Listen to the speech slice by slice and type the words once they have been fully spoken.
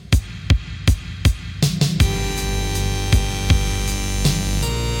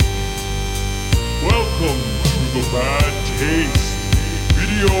Taste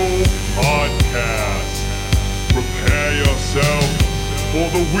Video Podcast. Prepare yourself for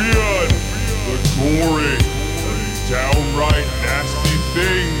the weird, the gory, and downright nasty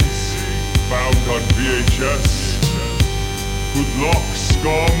things found on VHS. Good luck,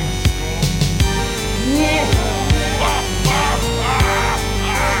 scum.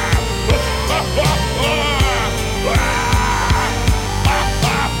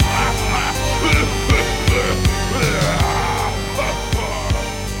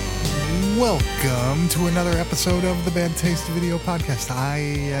 Welcome to another episode of the Bad Taste Video Podcast. I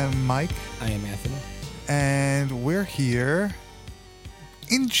am Mike. I am Anthony. And we're here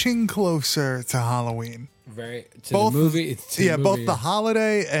inching closer to Halloween. The movie. Both the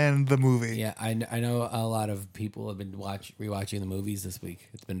holiday and the movie. Yeah, I know a lot of people have been rewatching the movies this week.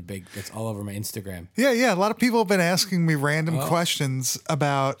 It's been it's all over my Instagram. Yeah. A lot of people have been asking me random questions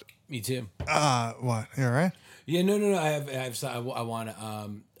about. Me too. What? You all right? Yeah, no.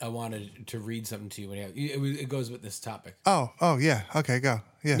 I wanted to read something to you. It goes with this topic. Oh, yeah. Okay, go.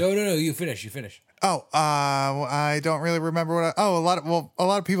 Yeah. No. You finish. I don't really remember a lot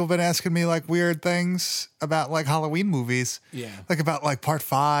of people have been asking me like weird things about like Halloween movies. Yeah. Like about like part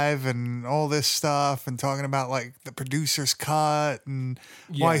 5 and all this stuff and talking about like the producer's cut and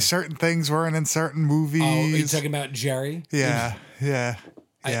why certain things weren't in certain movies. Oh, are you talking about Jerry? Yeah.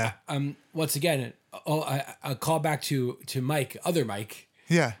 Once again, I call back to Mike, other Mike.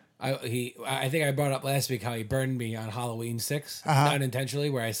 Yeah. I think I brought up last week how he burned me on Halloween 6, unintentionally,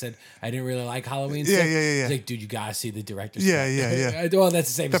 where I said I didn't really like Halloween 6. Yeah. He's like, dude, you gotta see the director's cut. Yeah. Well, that's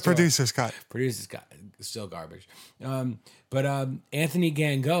the same. The story. producer's cut. Producer's cut, still garbage. But Anthony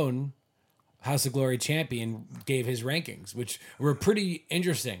Gangone, House of Glory champion, gave his rankings, which were pretty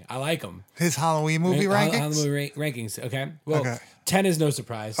interesting. I like them. His Halloween movie rankings. Halloween rankings. Okay. Well, 10 is no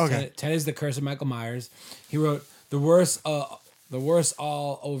surprise. Okay. 10 is The Curse of Michael Myers. He wrote the worst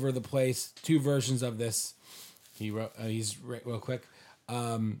all over the place. 2 versions of this. He wrote. He's real quick.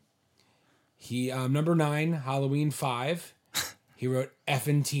 He number 9, Halloween 5. He wrote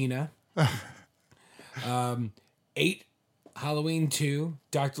Effin' Tina. 8, Halloween 2,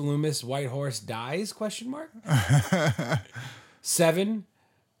 Dr. Loomis, White Horse Dies? ? 7,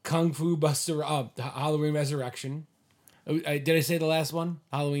 Kung Fu Buster. Halloween Resurrection. Did I say the last one?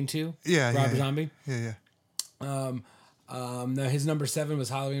 Halloween 2. Yeah. Rob Zombie. Yeah. His number 7 was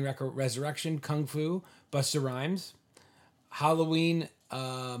Halloween Resurrection, Kung Fu, Busta Rhymes. Halloween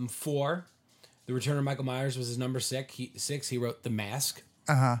 4, The Return of Michael Myers was his number 6. He wrote The Mask.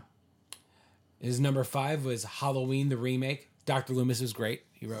 His number 5 was Halloween, the remake. Dr. Loomis was great.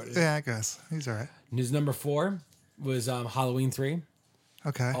 He wrote it. Yeah, I guess. He's all right. And his number 4 was Halloween 3.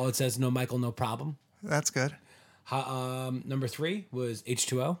 Okay. All it says, no Michael, no problem. That's good. Number 3 was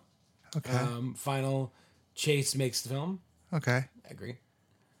H2O. Okay. Final Chase makes the film. Okay. I agree.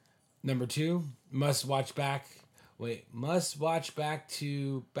 Number 2, must watch back with.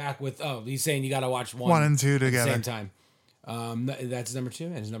 Oh, he's saying you got to watch 1 and 2 together. At the same time. That's number 2,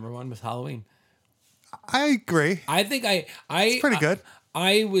 and his number 1 was Halloween. I agree. I think it's pretty good.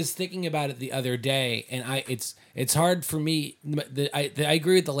 I was thinking about it the other day, and it's hard for me. I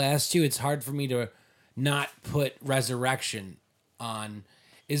agree with the last 2. It's hard for me to not put Resurrection on.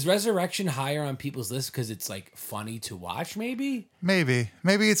 Is Resurrection higher on people's list because it's like funny to watch? Maybe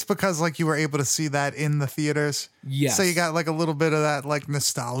it's because like you were able to see that in the theaters. Yes. So you got like a little bit of that like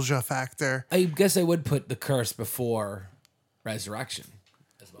nostalgia factor. I guess I would put The Curse before Resurrection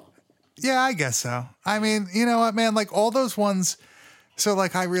as well. Yeah, I guess so. I mean, you know what, man? Like all those ones. So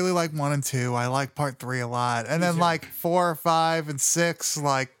like I really like 1 and 2. I like part 3 a lot, and then like 4, 5, and 6.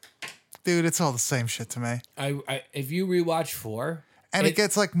 Like, dude, it's all the same shit to me. If you rewatch 4. And it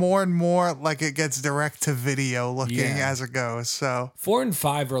gets like more and more like it gets direct to video looking as it goes. So 4 and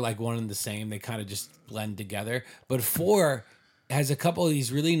 5 are like one and the same. They kind of just blend together. But 4 has a couple of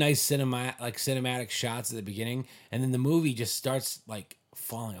these really nice cinematic shots at the beginning, and then the movie just starts like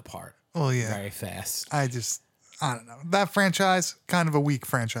falling apart. Oh yeah, very fast. I don't know. That franchise, kind of a weak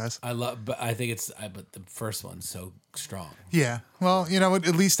franchise. But I think but the first one's so strong. Yeah. Well, you know,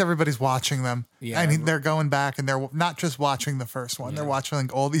 at least everybody's watching them. Yeah. And they're going back and they're not just watching the first one. Yeah. They're watching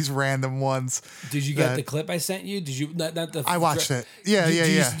like all these random ones. Did you get the clip I sent you? Did you not the I watched it. Yeah.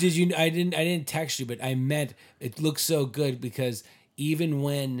 Did you I didn't text you, but I meant it looks so good because even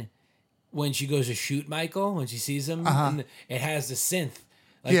when she goes to shoot Michael, when she sees him, and it has the synth.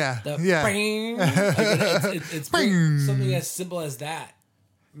 Like bang. Like it's something as simple as that.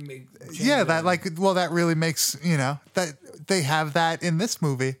 That really makes, you know, that they have that in this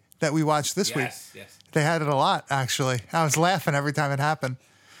movie that we watched this week. Yes. They had it a lot, actually. I was laughing every time it happened.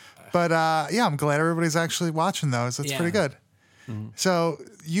 But yeah, I'm glad everybody's actually watching those. That's Yeah. pretty good. So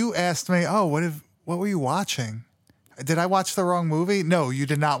you asked me, oh, what were you watching? Did I watch the wrong movie? No, you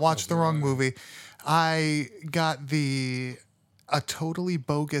did not watch the wrong movie. I got a totally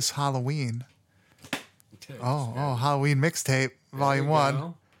bogus Halloween. Halloween mixtape, volume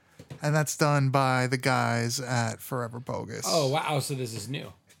 1. And that's done by the guys at Forever Bogus. Oh wow! So this is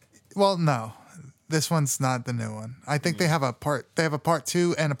new. Well, no. This one's not the new one. I think they have a part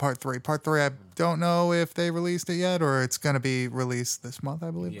 2 and a part 3. Part 3, I don't know if they released it yet or it's going to be released this month, I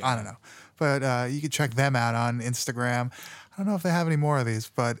believe. Yeah. I don't know. But you can check them out on Instagram. I don't know if they have any more of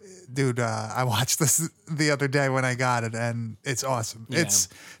these, but dude, I watched this the other day when I got it and it's awesome. Yeah.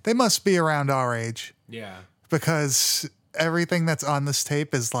 They must be around our age Yeah. because everything that's on this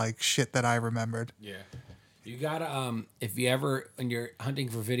tape is like shit that I remembered. Yeah. You gotta if you ever when you're hunting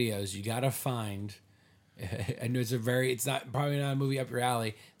for videos, you gotta find. I know it's not probably not a movie up your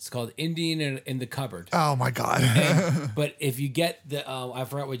alley. It's called Indian in the Cupboard. Oh my God. But if you get the I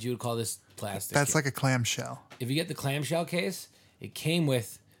forgot what you would call this plastic. That's like a clamshell. If you get the clamshell case, it came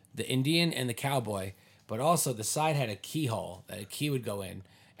with the Indian and the cowboy, but also the side had a keyhole that a key would go in,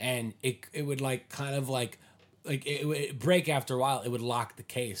 and it would like kind of like it would break after a while. It would lock the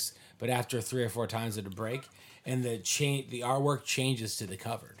case, but after 3 or 4 times it would break, and the artwork changes to the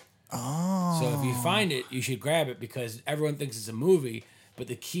cupboard. Oh. So if you find it, you should grab it because everyone thinks it's a movie, but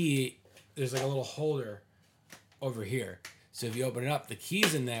the key there's like a little holder over here. So if you open it up, the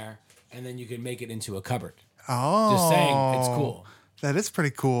key's in there, and then you can make it into a cupboard. Oh. Just saying, it's cool. That is pretty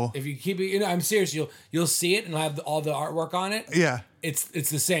cool. If you keep it, I'm serious. You'll see it and it'll have all the artwork on it. Yeah. It's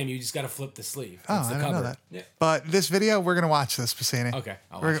the same. You just got to flip the sleeve. Oh, It's the I didn't know cover. that. Yeah. But this video, we're going to watch this, Pacini. Okay,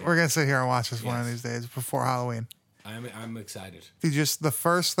 I'll We're watch it. going to sit here and watch this one of Yes. these days before Halloween. I'm excited. Just the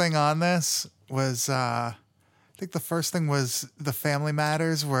first thing on this was, I think the first thing was The Family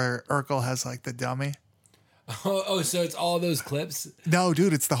Matters where Urkel has like the dummy. Oh, so it's all those clips. No,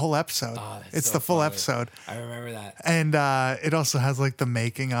 dude, it's the whole episode. That's It's so the full funny. episode. I remember that. And it also has like the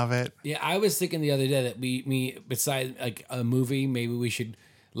making of it. Yeah, I was thinking the other day that we besides like a movie, maybe we should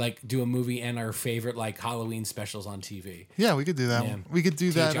like do a movie and our favorite like Halloween specials on TV. Yeah, we could do that. Yeah. We could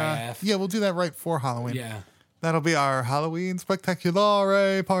do that. TGIF. Yeah, we'll do that right for Halloween. Yeah. That'll be our Halloween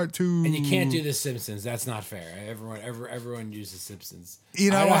Spectacular Part 2. And you can't do The Simpsons. That's not fair. Everyone uses Simpsons. You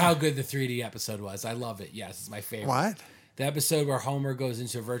know I know what? how good the 3D episode was. I love it. Yes, it's my favorite. What? The episode where Homer goes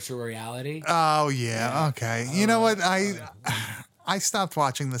into virtual reality. Oh yeah, okay. You know what? I stopped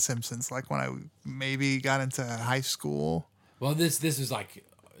watching The Simpsons like when I maybe got into high school. Well, this was like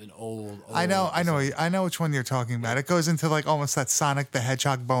an old I know episode. which one you're talking about. It goes into like almost that Sonic the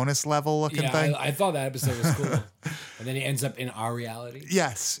Hedgehog bonus level looking Yeah, thing. I thought that episode was cool. And then he ends up in our reality.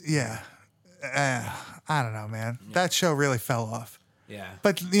 Yes, yeah. I don't know, man. That show really fell off. Yeah.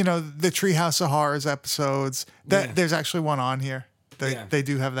 But you know, the Treehouse of Horrors episodes. That Yeah. there's actually one on here. Yeah. They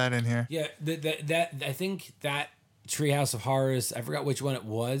do have that in here. Yeah, that I think that Treehouse of Horrors. I forgot which one it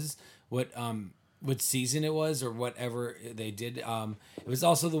was. What season it was or whatever they did. It was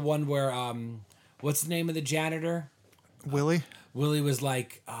also the one where what's the name of the janitor? Willie. Willie was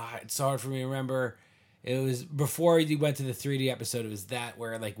like, it's so hard for me to remember. It was before you went to the 3D episode. It was that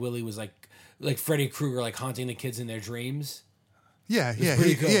where like Willie was like Freddy Krueger, like haunting the kids in their dreams. Yeah, yeah,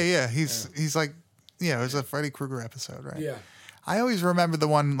 pretty cool. yeah. He's like, yeah, it was a Freddy Krueger episode, right? Yeah. I always remember the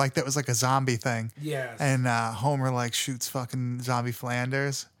one like that was like a zombie thing. Yes. And Homer like shoots fucking zombie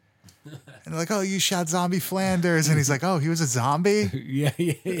Flanders. And they're like, oh, you shot zombie Flanders, and he's like, oh, he was a zombie. Yeah.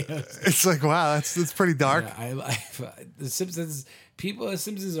 It's like, wow, that's pretty dark. Yeah, the Simpsons. The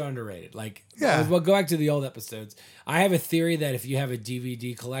Simpsons are underrated. Like, Yeah. Well, go back to the old episodes. I have a theory that if you have a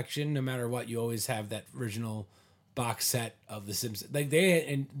DVD collection, no matter what, you always have that original box set of the Simpsons. Like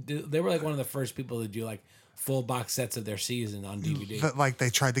they were like one of the first people to do like full box sets of their season on DVD. But like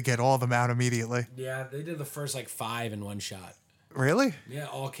they tried to get all of them out immediately. Yeah, they did the first like 5 in one shot. Really? Yeah,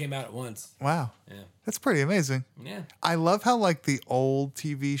 all came out at once. Wow. Yeah. That's pretty amazing. Yeah. I love how like the old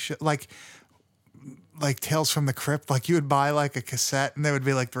TV show, like Tales from the Crypt, like you would buy like a cassette and there would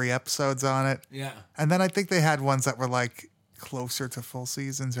be like 3 episodes on it. Yeah. And then I think they had ones that were like closer to full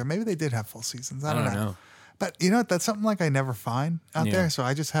seasons, or maybe they did have full seasons. I don't know. But you know what? That's something like I never find out Yeah. there. So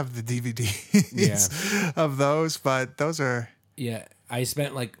I just have the DVDs of those. But those are Yeah, I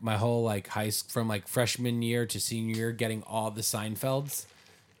spent like my whole like from like freshman year to senior year getting all the Seinfelds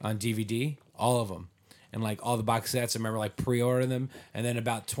on DVD, all of them, and like all the box sets. I remember like pre-ordering them, and then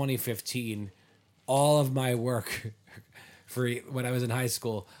about 2015, all of my work for when I was in high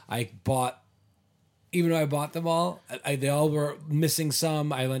school, I bought even though I bought them all, they all were missing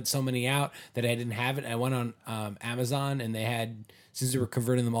some. I lent so many out that I didn't have it. I went on Amazon, and they had, since they were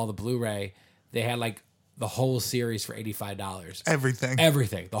converting them all to Blu-ray, they had like the whole series for $85.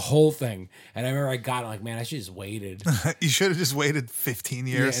 Everything. The whole thing. And I remember I got it, like, man, I should just waited. You should have just waited 15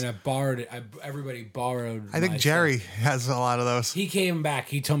 years. Yeah, and I borrowed it. Everybody borrowed. I think Jerry has a lot of those. He came back.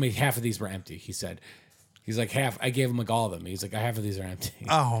 He told me half of these were empty. He said, he's like, half. I gave him like all of them. He's like, half of these are empty.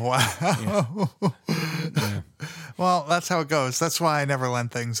 Oh, wow. Yeah. Well, that's how it goes. That's why I never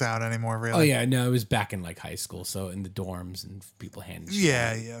lend things out anymore, really. Oh, yeah. No, it was back in like high school. So in the dorms and people handing shit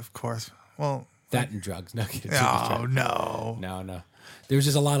out. Yeah, of course. Well, That and drugs. No, kidding. oh, no. No. There was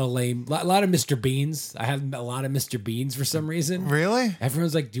just a lot of lame, a lot of Mr. Beans. I had a lot of Mr. Beans for some reason. Really?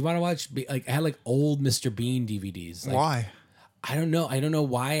 Everyone's like, do you want to watch? Like, I had like old Mr. Bean DVDs. Like, Why? I don't know. I don't know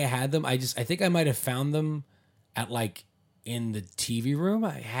why I had them. I think I might have found them at like in the TV room.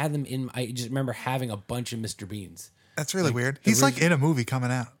 I had them in. I just remember having a bunch of Mr. Beans. That's really weird. He's like in a movie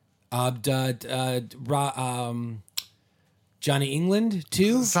coming out. Johnny England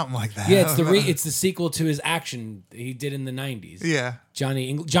too. Something like that. Yeah, it's the sequel to his action he did in the 90s. Yeah. Johnny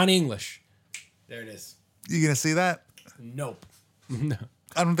English. There it is. You gonna see that? Nope. No.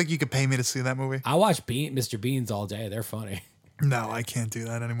 I don't think you could pay me to see that movie. I watch Mr. Beans all day. They're funny. No, I can't do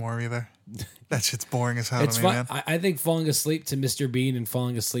that anymore either. That shit's boring as hell It's to me, fun. man. I think falling asleep to Mr. Bean and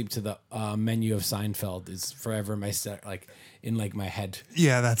falling asleep to the menu of Seinfeld is forever my set, like in like my head.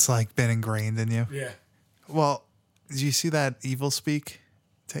 Yeah, that's like been ingrained in you. Yeah. Well, did you see that Evil Speak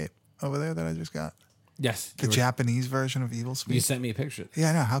tape over there that I just got? Yes. The Japanese version of Evil Speak. You sent me a picture. Yeah,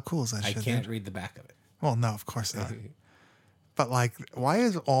 I know. How cool is that I shit? can't dude? read the back of it. Well, no, of course not. But like, why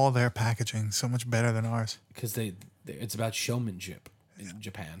is all their packaging so much better than ours? Because it's about showmanship in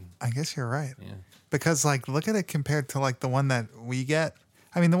Japan. I guess you're right. Yeah. Because like, look at it compared to like the one that we get.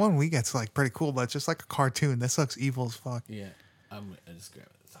 I mean, the one we get's like pretty cool, but it's just like a cartoon. This looks evil as fuck. Yeah. I just grab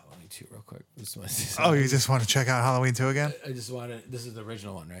this Halloween 2 real quick. Oh, you just want to check out Halloween 2 again? I just want to. This is the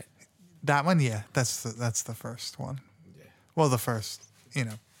original one, right? That one, yeah. That's the first one. Yeah. Well, the first,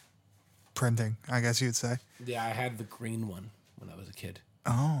 printing, I guess you'd say. Yeah, I had the green one when I was a kid.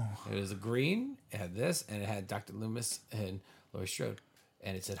 Oh. It was a green. It had this, and it had Dr. Loomis and Laurie Strode,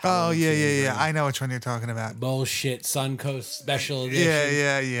 and it said. Oh, Halloween 2 yeah. in green. I know which one you're talking about. Bullshit. Suncoast special edition.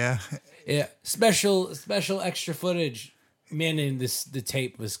 Yeah. Yeah. Special extra footage. Man, and the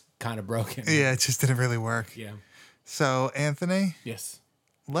tape was kind of broken. Yeah, it just didn't really work. Yeah. So, Anthony, Yes.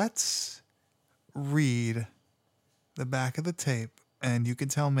 let's read the back of the tape, and you can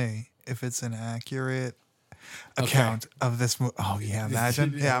tell me if it's an accurate account of this movie. Oh, yeah,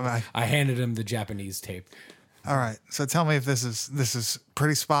 imagine. Yeah, I handed him the Japanese tape. all right. So tell me if this is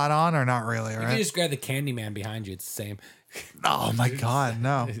pretty spot on or not really, all You right? just grab the Candyman behind you. It's the same. Oh my God,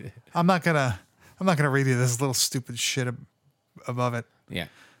 no! I'm not gonna read you this little stupid shit above it. Yeah.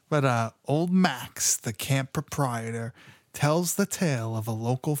 But old Max, the camp proprietor, tells the tale of a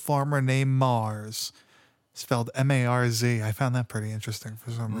local farmer named Mars, spelled M-A-R-Z. I found that pretty interesting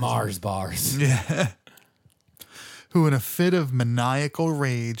for some reason. Mars bars. Yeah. Who, in a fit of maniacal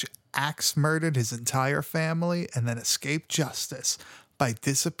rage, axe murdered his entire family and then escaped justice by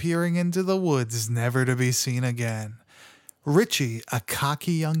disappearing into the woods, never to be seen again. Richie, a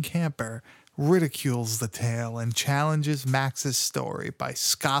cocky young camper, ridicules the tale and challenges Max's story by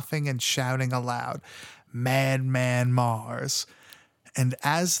scoffing and shouting aloud, "Madman Mars." And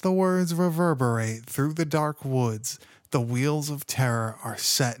as the words reverberate through the dark woods, the wheels of terror are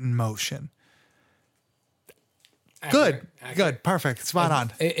set in motion. Good. Perfect. Spot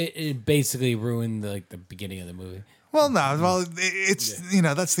on. It basically ruined the beginning of the movie. Well, no. Well, it's,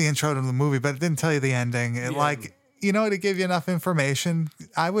 that's the intro to the movie, but it didn't tell you the ending. It gave you enough information.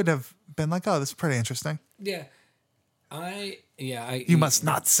 I would have been like, oh, this is pretty interesting. Yeah. You must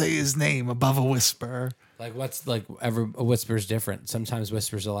not say his name above a whisper. Like a whisper's different. Sometimes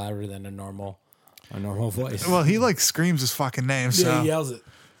whispers are louder than a normal voice. Well, he screams his fucking name. So. Yeah, he yells it.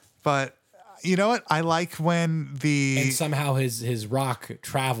 But you know what? I like when and somehow his rock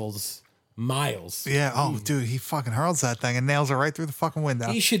travels miles. Yeah. Oh, dude, he fucking hurls that thing and nails it right through the fucking window.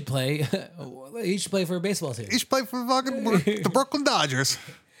 He should play. He should play for a baseball team. He should play for the Brooklyn Dodgers.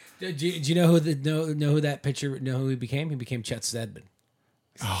 Do you know who that pitcher? Know who he became? He became Chet Steadman.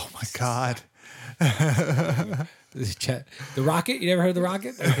 Oh my God. The Rocket? You never heard of the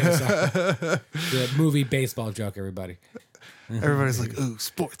Rocket? Okay, sorry. The movie baseball joke, everybody. Everybody's like, ooh,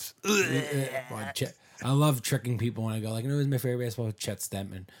 sports. I love tricking people when I go, who's my favorite baseball? Chet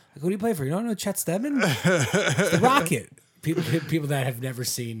Steadman. Like, who do you play for? You don't know Chet Steadman? It's the Rocket. People that have never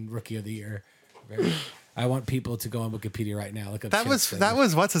seen Rookie of the Year. I want people to go on Wikipedia right now. Look up That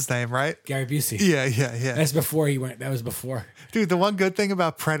was what's his name, right? Gary Busey. Yeah. That's before he went. That was before. Dude, the one good thing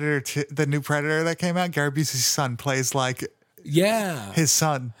about Predator, the new Predator that came out, Gary Busey's son plays like Yeah. his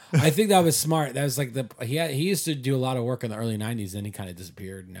son. I think that was smart. That was like he used to do a lot of work in the early 90s, then he kind of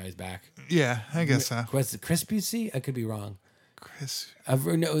disappeared and now he's back. Yeah, I guess so. Chris Busey? I could be wrong. Chris,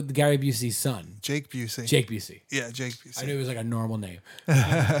 No, Gary Busey's son. Jake Busey. Jake Busey. Yeah, Jake Busey. I knew it was like a normal name.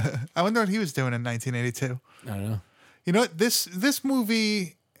 I wonder what he was doing in 1982. I don't know. You know what? This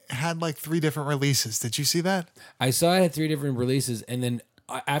movie had like 3 different releases. Did you see that? I saw it had 3 different releases, and then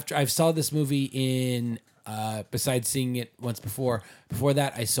after I saw this movie in, besides seeing it once before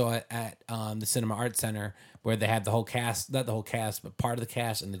that, I saw it at the Cinema Arts Center where they had the whole cast, not the whole cast, but part of the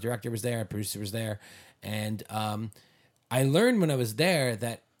cast, and the director was there, producer was there, and I learned when I was there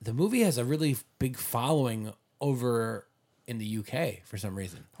that the movie has a really big following over in the UK for some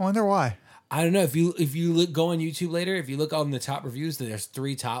reason. I wonder why. I don't know if you go on YouTube later, if you look on the top reviews, there's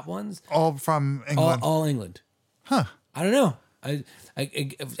 3 top ones. All from England. All England. Huh. I don't know. I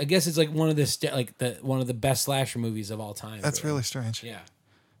guess it's like one of the best slasher movies of all time. That's really strange. Yeah.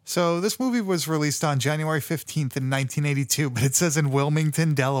 So this movie was released on January 15th in 1982, but it says in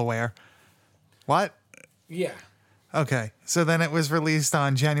Wilmington, Delaware. What? Yeah. Okay. So then it was released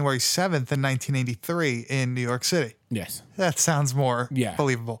on January 7th in 1983 in New York City. Yes. That sounds more Yeah.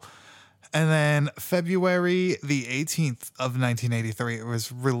 believable. And then February the 18th of 1983, it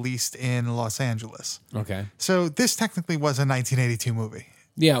was released in Los Angeles. Okay. So this technically was a 1982 movie,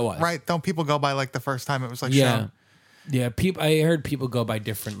 Yeah, it was. right? Don't people go by like the first time it was like Yeah. shown? Yeah. I heard people go by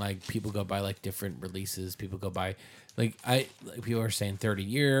different different releases. People go by people are saying 30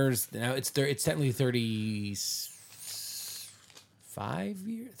 years. Now it's technically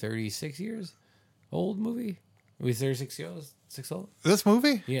 36 years old movie. Maybe 36 years old. This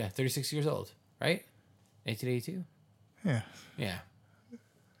movie? Yeah, 36 years old, right? 1982. Yeah. Yeah,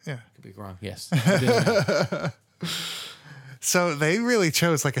 Yeah. could be wrong. Yes. So they really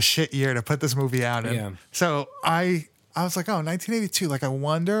chose like a shit year to put this movie out in. Yeah. So I was like, oh, 1982. Like, I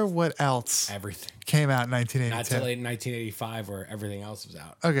wonder what else Everything. came out in Not 1982. till late 1985 where everything else was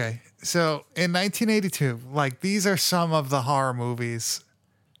out. Okay. So in 1982, like, these are some of the horror movies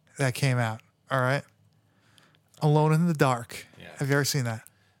that came out. All right. Alone in the Dark. Yeah. Have you ever seen that?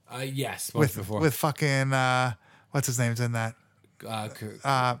 Yes, once before. With fucking, what's his name's in that?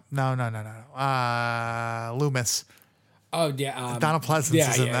 No. Loomis. Oh yeah, Donald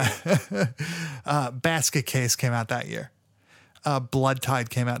Pleasance is in that. Basket Case came out that year. Blood Tide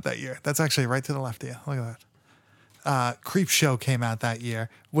came out that year. That's actually right to the left of you. Look at that. Creep Show came out that year,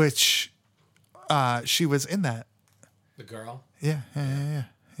 which she was in that. The girl. Yeah.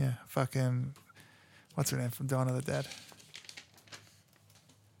 Fucking, what's her name from Dawn of the Dead?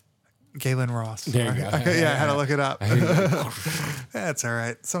 Galen Ross. There you go. Okay, yeah, I had to look it up. That's all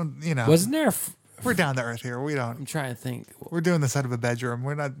right. Wasn't there? We're down to earth here. I'm trying to think. We're doing this out of a bedroom.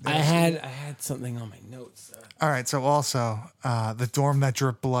 We're not. I had something on my notes. All right. So also, The Dorm That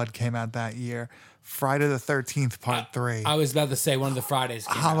Dripped Blood came out that year. Friday the 13th, Part 3. I was about to say one of the Fridays.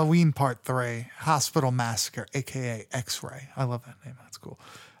 Came out. Halloween Part 3. Hospital Massacre, a.k.a. X-Ray. I love that name. That's cool.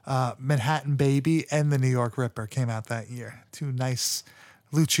 Manhattan Baby and The New York Ripper came out that year. 2 nice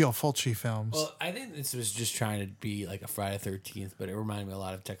Lucio Fulci films. Well, I think this was just trying to be like a Friday 13th, but it reminded me a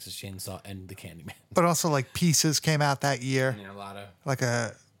lot of Texas Chainsaw and The Candyman. But also, like, Pieces came out that year. Yeah, a lot of Like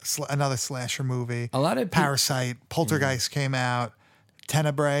another slasher movie. A lot of Parasite. Poltergeist came out.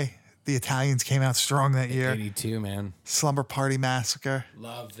 Tenebrae. The Italians came out strong that year. 82, man. Slumber Party Massacre.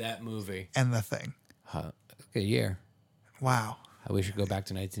 Love that movie. And The Thing. Good year. Wow. I wish we could go back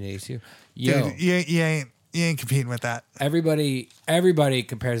to 1982. Yo, Dude, you ain't competing with that. everybody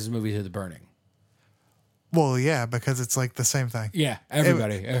compares this movie to The Burning. Well, yeah, because it's like the same thing. Yeah,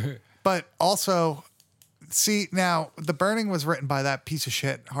 everybody. But also, see, now, The Burning was written by that piece of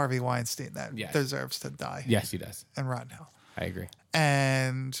shit, Harvey Weinstein, that Yes. deserves to die. Yes, he does. And rot in hell. I agree.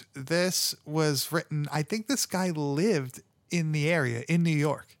 And this was written, I think this guy lived in the area, in New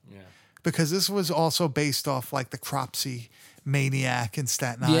York. Yeah. Because this was also based off like the Cropsey maniac in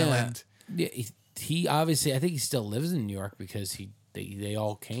Staten Island. Yeah, he obviously, I think he still lives in New York because they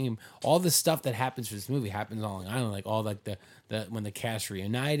all came. All the stuff that happens for this movie happens on Long Island, like all like the when the cast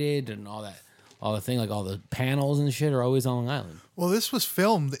reunited and all the thing, like all the panels and shit are always on Long Island. Well, this was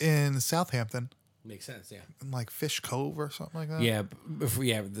filmed in Southampton, Makes sense, yeah. in like Fish Cove or something like that. Yeah,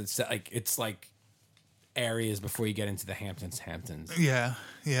 it's like areas before you get into the Hamptons. Yeah.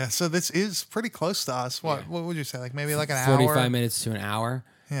 So this is pretty close to us. What would you say? Like maybe like an 45 hour? minutes to an hour.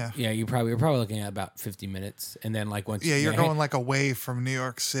 Yeah. Yeah, you're probably looking at about 50 minutes, and then like once Yeah, you're hey, going like away from New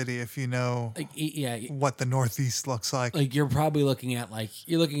York City if you know like yeah, what the Northeast looks like. like you're probably looking at like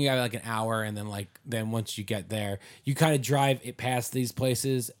an hour, and then once you get there, you kind of drive it past these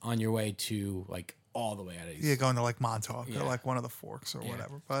places on your way to like all the way out of these Yeah, going to like Montauk Yeah. or like one of the forks or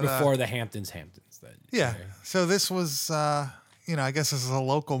whatever. But before the Hamptons. That, yeah, so this was I guess this is a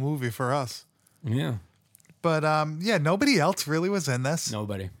local movie for us. yeah, But yeah, nobody else really was in this.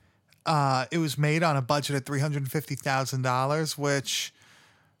 nobody. It was made on a budget of $350,000, which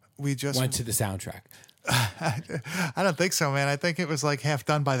we just Went to the soundtrack. I don't think so, man. I think it was like half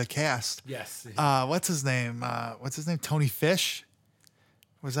done by the cast. Yes. What's his name? Tony Fish.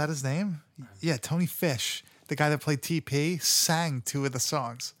 Was that his name? Yeah, Tony Fish, the guy that played TP, sang 2 of the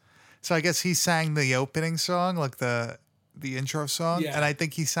songs. So I guess he sang the opening song, like the intro song, Yeah. and I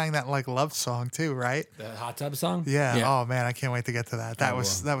think he sang that like love song too, right? The hot tub song. Yeah. Oh man, I can't wait to get to that. That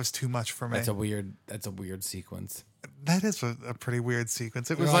was too much for me. That's a weird sequence. That is a pretty weird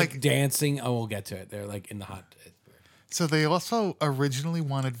sequence. It They're was like like dancing. Oh, we'll get to it. They're like in the hot. so. They also originally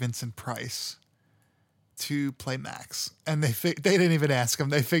wanted Vincent Price to play Max, and they didn't even ask him.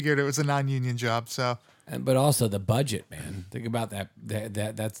 They figured it was a non-union job. So But also the budget, man. Think about that.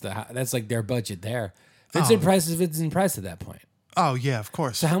 That's like their budget there. Vincent Price is Vincent Price at that point. oh yeah, of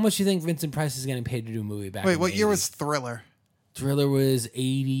course. So how much do you think Vincent Price is getting paid to do a movie back? Wait, in what the year 80s? was Thriller? Thriller? Was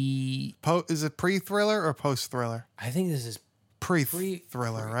 80. Is it pre-Thriller or post-Thriller? I think this is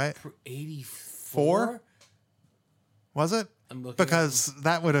Pre-Thriller, right? 84. Was it? I'm looking Because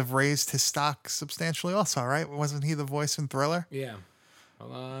that would have raised his stock substantially, also, right? Wasn't he the voice in Thriller? Yeah.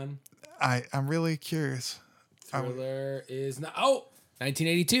 Hold on. I'm really curious. Thriller is not. Oh,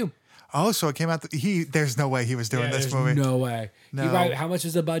 1982. Oh, so it came out. There's no way he was doing this there's movie. No way. No. How much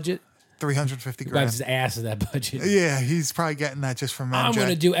was the budget? 350 Grabs grand. his ass of that budget. Yeah, he's probably getting that just from MJ. I'm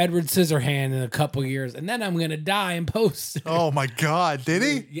gonna do Edward Scissorhand in a couple years, and then I'm gonna die in post. Oh my God, did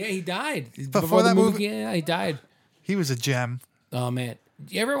he? Yeah, he died Before that the movie? Yeah, he died. He was a gem. Oh man,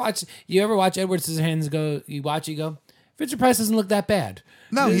 you ever watch Edward Scissorhands go? You watch it, you go. Vincent Price doesn't look that bad.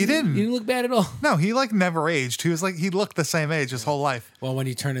 No, he didn't. He didn't look bad at all. No, he like never aged. He looked the same age his whole life. Well, when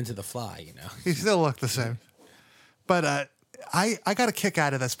he turned into the Fly, He still looked the same. But I got a kick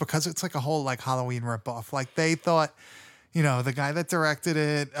out of this because it's like a whole like Halloween ripoff. Like they thought, the guy that directed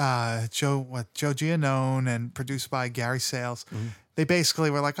it, Joe Giannone, and produced by Gary Sales. Mm-hmm. They basically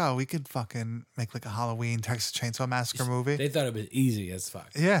were like, oh, we could fucking make like a Halloween Texas Chainsaw Massacre movie. They thought it was easy as fuck.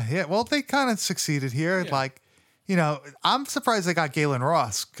 Yeah. Well, they kind of succeeded here. Yeah. Like, I'm surprised they got Galen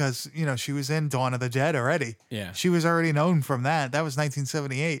Ross because, she was in Dawn of the Dead already. Yeah. She was already known from that. That was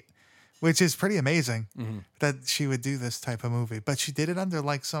 1978, which is pretty amazing that she would do this type of movie. But she did it under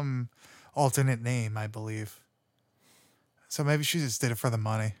like some alternate name, I believe. So maybe she just did it for the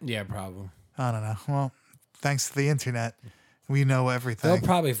money. Yeah, probably. I don't know. Well, thanks to the internet, we know They'll everything.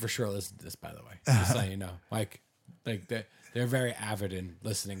 probably for sure listen to this, by the way. Just letting you know. Like they're very avid in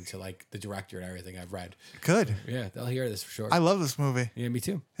listening to like the director and everything I've read. Good. Yeah, they'll hear this for sure. I love this movie. Yeah, me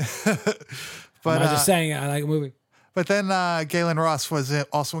too. But I'm just saying I like a movie. But then Galen Ross was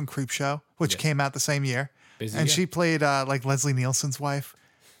also in Creepshow, which came out the same year. Busy, and yeah. she played like Leslie Nielsen's wife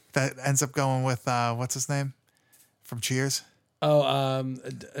that ends up going with, what's his name? From Cheers. Oh,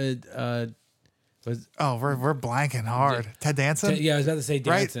 Oh, we're blanking hard. Ted Danson? yeah, I was about to say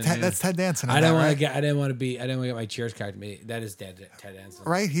Right? Danson. Ted, yeah. that's Ted Danson. in I didn't that, want to right? get. I didn't want to get my Cheers character. That is Ted Danson.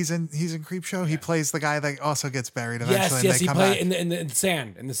 Right? He's in Creepshow. He plays the guy that also gets buried eventually. Yes, and yes, they he come played back. in the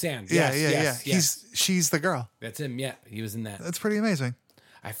sand. In the sand. Yeah, Yes, yeah. yes. She's the girl. That's him. Yeah, he was in that. That's pretty amazing.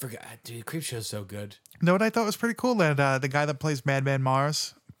 I forgot, dude. Creepshow's so good. You know what I thought was pretty cool? That the guy that plays Madman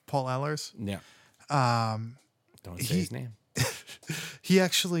Mars, Paul Ehlers, Yeah. Don't say his name. he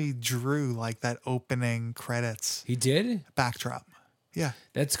actually drew like that opening credits He did. backdrop. Yeah.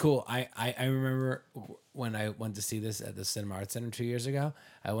 That's cool. I remember when I went to see this at the Cinema Arts Center 2 years ago.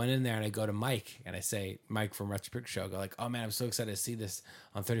 I went in there and I go to Mike and I say, Mike from Retro Picture Show, I go like, oh man, I'm so excited to see this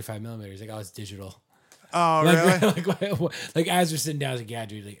on 35 millimeters. He's like, oh, it's digital. Oh, really? like as we're sitting down, I was like, yeah,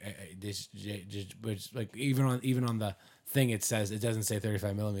 dude, like even on the thing it says it doesn't say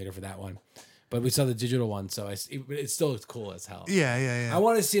 35 millimeter for that one, but we saw the digital one, so it still looks cool as hell. Yeah. I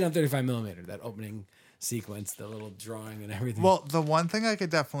want to see it on 35 millimeter. That opening sequence, the little drawing and everything. Well, the one thing I could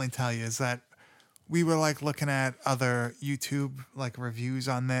definitely tell you is that we were like looking at other YouTube like reviews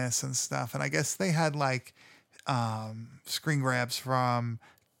on this and stuff, and I guess they had like screen grabs from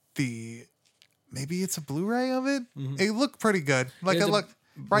maybe it's a Blu-ray of it. It looked pretty good. Like There's it a looked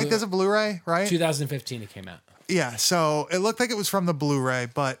right. There's a Blu-ray, right? 2015 it came out. Yeah, so it looked like it was from the Blu-ray,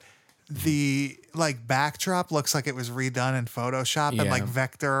 but the like backdrop looks like it was redone in Photoshop and Yeah. like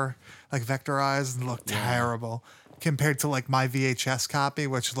vectorized and looked terrible compared to like my VHS copy,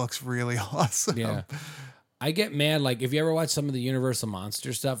 which looks really awesome. Yeah. I get mad, like, if you ever watch some of the Universal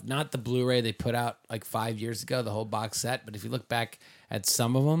Monster stuff, not the Blu-ray they put out like 5 years ago, the whole box set, but if you look back at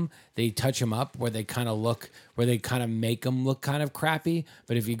some of them, they touch them up where they kind of make them look kind of crappy.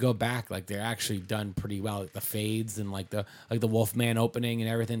 But if you go back, like, they're actually done pretty well. Like the fades and like the Wolfman opening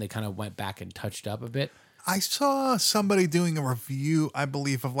and everything, they kind of went back and touched up a bit. I saw somebody doing a review, I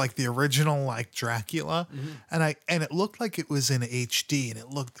believe, of like the original like Dracula, and it looked like it was in HD and it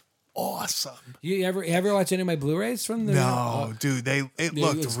looked awesome. You ever watch any of my Blu-rays from the? No, dude, it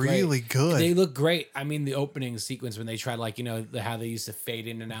looked looks really great. good. They look great. I mean, the opening sequence when they tried, like, you know, how they used to fade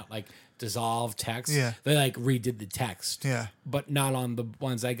in and out, like dissolve text. Yeah. They like redid the text. Yeah. But not on the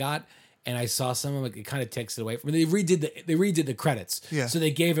ones I got. And I saw some of them, like, it kind of takes it away from me. They redid the credits. Yeah. So they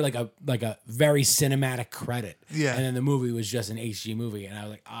gave it like a very cinematic credit. Yeah. And then the movie was just an HD movie, and I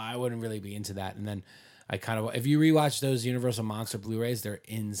was like, oh, I wouldn't really be into that. And then I kind of, if you rewatch those Universal Monster Blu-rays, they're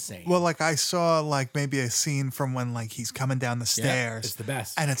insane. Well, like I saw like maybe a scene from when like he's coming down the stairs. it's the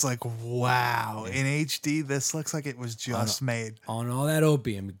best. And it's like, wow, in HD, this looks like it was just made. On all that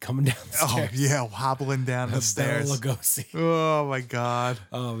opium coming down the Oh stairs. yeah, hobbling down the Bela stairs. Lugosi. Oh my god.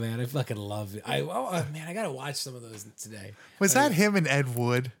 Oh man, I fucking love it. Man, I gotta watch some of those today. Was that him and Ed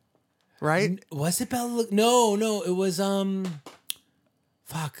Wood? Right? Was it Bela? No, it was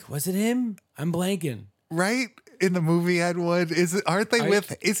Fuck, was it him? I'm blanking. Right? In the movie Ed Wood.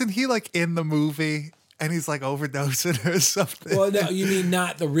 Isn't he like in the movie and he's like overdosing or something? Well, no, you mean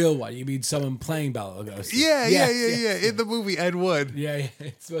not the real one. You mean someone playing Bela Lugosi. Yeah. In the movie Ed Wood. Yeah,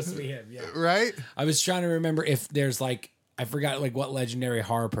 it's supposed to be him. Yeah. Right? I was trying to remember if there's like, I forgot like what legendary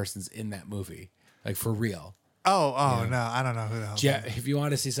horror person's in that movie, like for real. Oh no, I don't know who the hell. Yeah, if you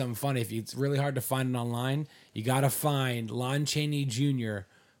want to see something funny, it's really hard to find it online, you got to find Lon Chaney Jr.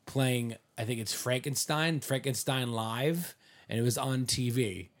 playing, I think it's Frankenstein Live, and it was on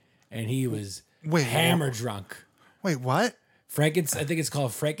TV, and he was hammer drunk. Wait, what? I think it's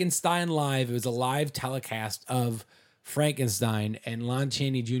called Frankenstein Live. It was a live telecast of Frankenstein, and Lon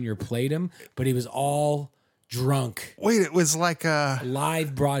Chaney Jr. played him, but he was all drunk. Wait, it was like a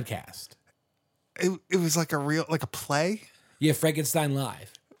Live broadcast. it was like a play? Yeah, Frankenstein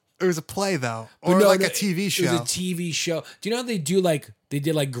Live. It was a play though, or No, a TV show. It was a TV show. Do you know how they do they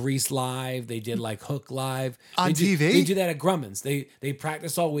did like Grease Live, they did like Hook Live On TV? They do that at Grumman's. They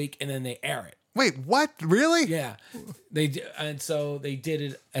practice all week and then they air it. Wait, what? Really? Yeah, and so they did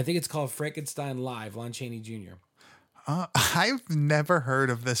it. I think it's called Frankenstein Live. Lon Chaney Jr. I've never heard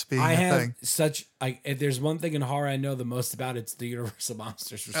of this being I a have thing. if there's one thing in horror I know the most about, it's the Universal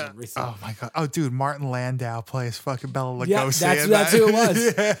Monsters for some reason. Oh my god! Oh, dude, Martin Landau plays fucking Bela Lugosi. Yeah, that's who it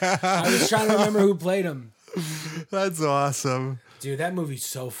was. I was trying to remember who played him. That's awesome. Dude, that movie's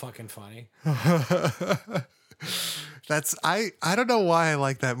so fucking funny. I don't know why I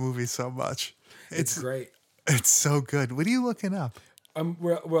like that movie so much. It's great. It's so good. What are you looking up?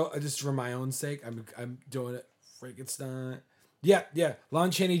 Well, just for my own sake, I'm doing it. Frankenstein. Yeah. Lon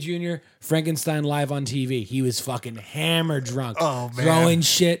Chaney Jr., Frankenstein Live on TV. He was fucking hammer drunk. Oh, man. Throwing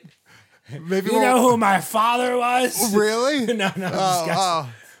shit. Maybe You know who my father was? Really? No. I'm just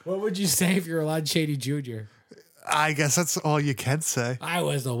guessing. What would you say if you were Lon Chaney Jr.? I guess that's all you can say. I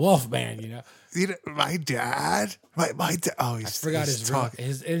was the Wolfman, you know. My dad. My dad. Oh, I forgot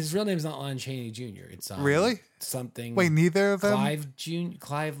his real name's not Lon Chaney Jr. It's really something. Wait, neither of them.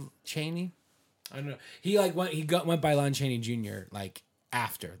 Clive Chaney. I don't know. He went by Lon Chaney Jr. like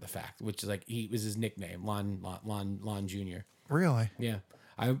after the fact, which is like he was his nickname, Lon Jr. Really? Yeah,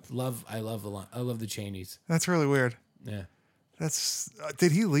 I love the Cheneys. That's really weird. Yeah, that's.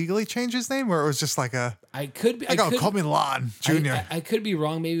 Did he legally change his name, or it was just like a? Call me Lon Jr. I could be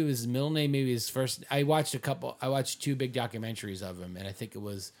wrong. Maybe it was his middle name. Maybe his first. I watched two big documentaries of him, and I think it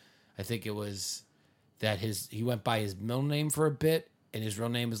was that he went by his middle name for a bit. And his real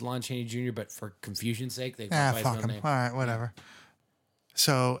name is Lon Chaney Jr., but for confusion's sake, they went by his fuck middle him. name. All right, whatever.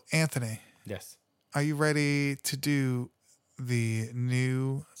 So, Anthony, Yes. are you ready to do the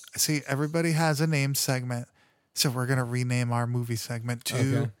new? See, everybody has a name segment, so we're gonna rename our movie segment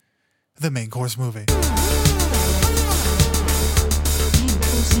to the main course movie.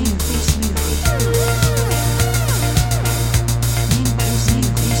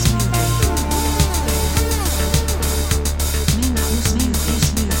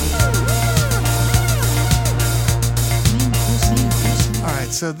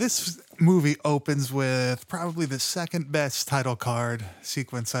 So this movie opens with probably the second best title card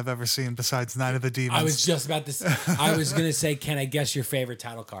sequence I've ever seen besides Night of the Demons. I was just about to. I was gonna say, can I guess your favorite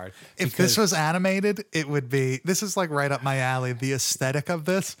title card? If this was animated, it would be. This is like right up my alley. The aesthetic of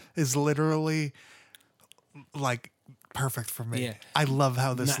this is literally like perfect for me. Yeah. I love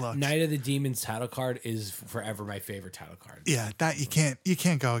how this looks. Night of the Demons title card is forever my favorite title card. Yeah, that you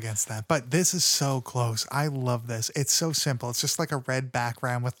can't go against that. But this is so close. I love this. It's so simple. It's just like a red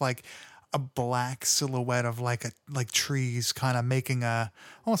background with like a black silhouette of like trees kind of making a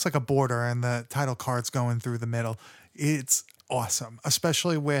almost like a border, and the title card's going through the middle. It's awesome,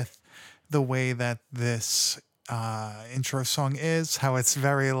 especially with the way that this intro song is, how it's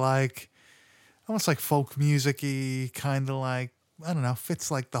very like almost like folk music-y, kind of like, I don't know, fits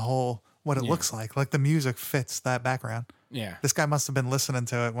like the whole what it looks like. Like the music fits that background. Yeah. This guy must have been listening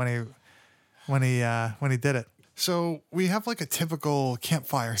to it when he did it. So we have like a typical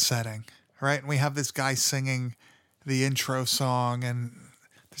campfire setting, right? And we have this guy singing the intro song, and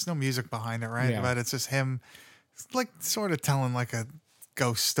there's no music behind it, right? Yeah. But it's just him, like sort of telling like a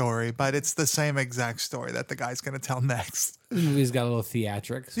ghost story, but it's the same exact story that the guy's gonna tell next. The movie's got a little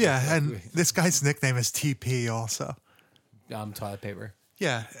theatrics. Yeah, and this guy's nickname is TP also. Toilet paper.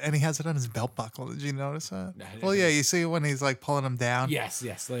 Yeah, and he has it on his belt buckle. Did you notice that? No, I didn't. Well, yeah, you see when he's like pulling him down. Yes,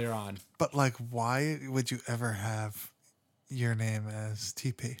 later on. But like, why would you ever have your name as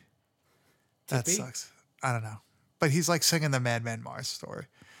TP? That TP? sucks. I don't know. But he's like singing the Madman Mars story.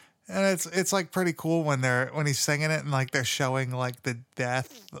 And it's like pretty cool when he's singing it and like they're showing like the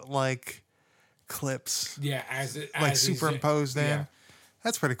death like clips Yeah, like superimposed in. Yeah.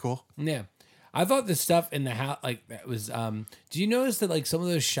 That's pretty cool. Yeah. I thought the stuff in the house, like, that was, do you notice that, like, some of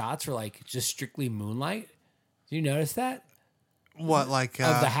those shots were, like, just strictly moonlight? Do you notice that? What like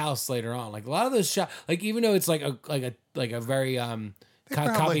Of the house later on. Like, a lot of those shots, like, even though it's, like a very, probably-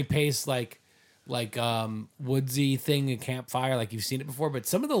 copy-paste, like woodsy thing, a campfire, like you've seen it before, but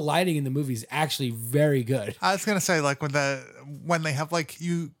some of the lighting in the movie is actually very good. I was gonna say like when they have like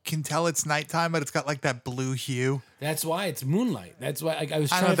you can tell it's nighttime, but it's got like that blue hue. That's why it's moonlight. That's why, like, I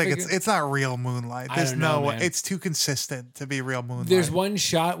was I trying don't to think figure... it's not real moonlight. I There's don't know, no way. man. It's too consistent to be real moonlight. There's one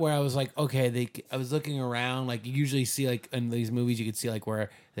shot where I was like, okay, I was looking around, like you usually see like in these movies, you could see like where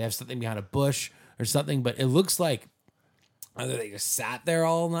they have something behind a bush or something, but it looks like either they just sat there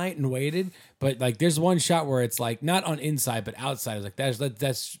all night and waited. But like there's one shot where it's like not on inside but outside. It's like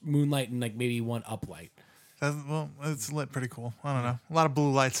that's moonlight and like maybe one uplight. Well, it's lit pretty cool. I don't know. A lot of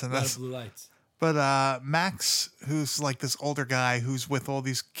blue lights in A lot this. of blue lights. But Max, who's like this older guy who's with all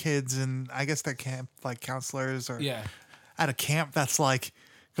these kids, and I guess they're camp like counselors or Yeah. at a camp that's like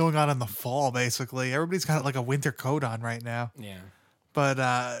going on in the fall. Basically, everybody's got like a winter coat on right now. Yeah. But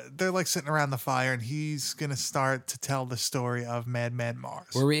they're like sitting around the fire, and he's gonna start to tell the story of Madman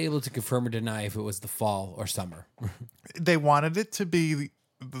Mars. Were we able to confirm or deny if it was the fall or summer? They wanted it to be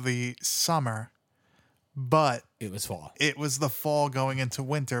the summer, but It was fall. it was the fall going into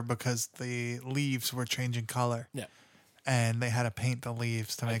winter because the leaves were changing color, Yeah. and they had to paint the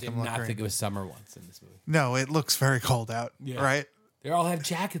leaves to I make did them look not green. think it was summer once in this movie. No, it looks very cold out. Yeah. Right? They all have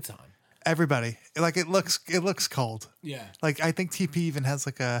jackets on. Everybody, like it looks cold. Yeah. Like I think TP even has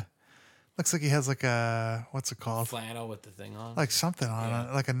like a, looks like he has like a, what's it called? Flannel with the thing on. Like something on Yeah.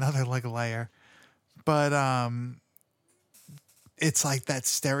 it, like another like layer. But it's like that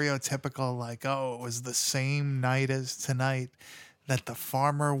stereotypical like, oh, it was the same night as tonight that the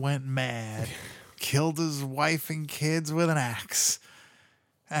farmer went mad, killed his wife and kids with an axe.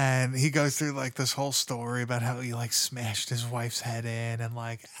 And he goes through like this whole story about how he like smashed his wife's head in and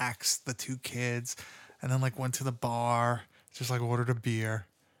like axed the two kids, and then like went to the bar, just like ordered a beer.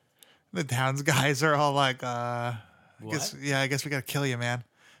 The town's guys are all like, I guess we gotta kill you, man.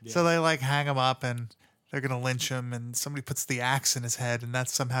 So they like hang him up and they're gonna lynch him, and somebody puts the axe in his head, and that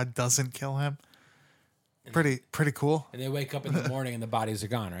somehow doesn't kill him. Pretty cool. And they wake up in the morning and the bodies are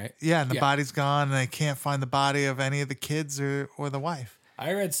gone, right? Yeah, and the body's gone, and they can't find the body of any of the kids or the wife.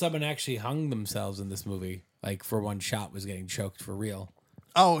 I read someone actually hung themselves in this movie. Like for one shot was getting choked for real.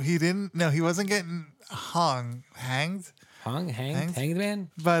 Oh, he didn't? No, he wasn't getting hanged. Hanged man?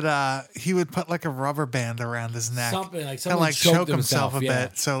 But he would put like a rubber band around his neck. Something like Kinda someone like choked choke himself a yeah.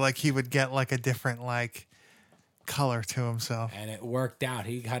 bit. So like he would get like a different like color to himself. And it worked out.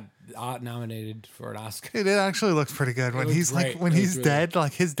 He got nominated for an Oscar. It actually looks pretty good when looks he's great. like when It he's looks really dead,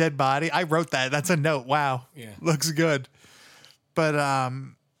 like his dead body. I wrote that. That's a note. Wow. Yeah. Looks good. But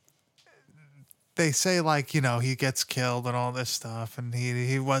they say like, you know, he gets killed and all this stuff, and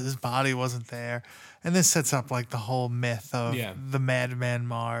his body wasn't there. And this sets up like the whole myth of Yeah. the Madman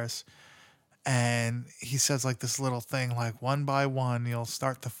Mars. And he says like this little thing, like one by one, you'll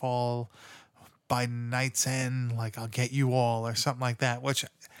start to fall. By night's end, like I'll get you all, or something like that. Which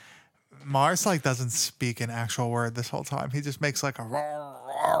Mars like doesn't speak an actual word this whole time. He just makes like a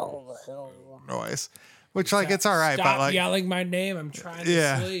noise, which like it's all right. Stop but like yelling my name. I'm trying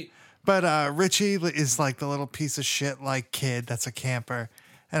to sleep. But Richie is like the little piece of shit like kid that's a camper,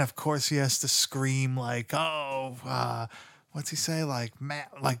 and of course he has to scream like, "Oh, what's he say? Like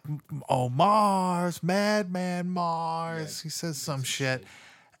oh Mars, Madman Mars." Yeah, he says some shit.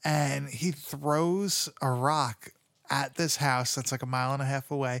 And he throws a rock at this house that's like a mile and a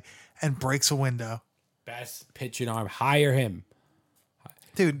half away and breaks a window. Best pitch and arm. Hire him.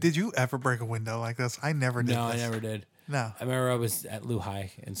 Dude, did you ever break a window like this? I never did. No, I never did. No. I remember I was at Lehigh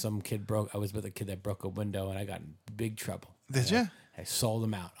and some kid I was with a kid that broke a window and I got in big trouble. Did you? I sold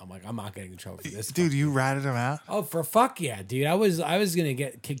him out. I'm like, I'm not getting in trouble for this. Dude, you ratted him out? Oh, for fuck yeah, dude. I was gonna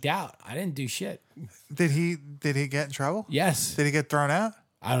get kicked out. I didn't do shit. Did he get in trouble? Yes. Did he get thrown out?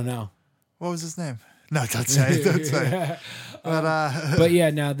 I don't know. What was his name? No, don't say it. Don't say it. But yeah,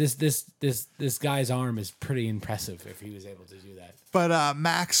 now this guy's arm is pretty impressive if he was able to do that. But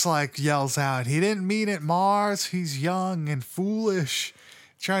Max like yells out, "He didn't mean it, Mars. He's young and foolish,"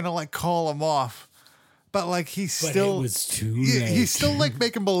 trying to like call him off. But like it was too late. He's still like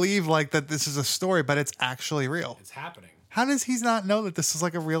making believe like that this is a story, but it's actually real. It's happening. How does he not know that this is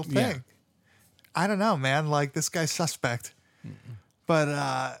like a real thing? Yeah. I don't know, man. Like this guy's suspect.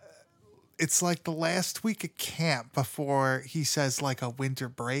 But it's like the last week of camp before he says like a winter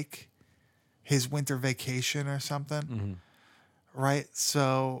break, his winter vacation or something. Right?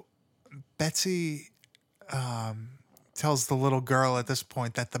 So Betsy tells the little girl at this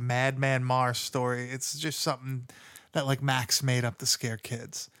point that the Madman Mars story, it's just something that like Max made up to scare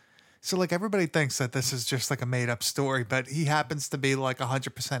kids. So like everybody thinks that this is just like a made up story, but he happens to be like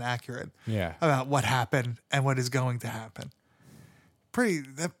 100% accurate about what happened and what is going to happen.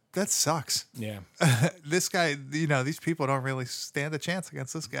 That sucks. Yeah. This guy, these people don't really stand a chance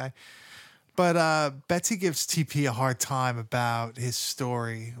against this guy. But Betsy gives TP a hard time about his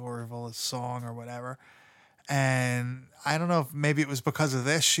story or his song or whatever. And I don't know if maybe it was because of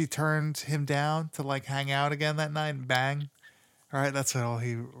this she turned him down to like hang out again that night and bang. All right, that's all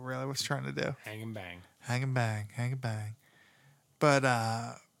he really was trying to do. Hang and bang. Hang and bang, hang and bang. But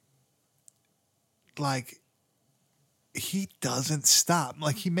like he doesn't stop.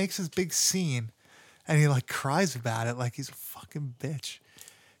 Like he makes this big scene and he like cries about it like he's a fucking bitch.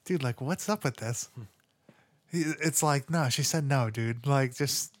 Dude, like what's up with this? It's like, no, she said no, dude. Like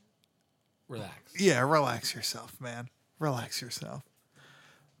just relax. Yeah, relax yourself, man. Relax yourself.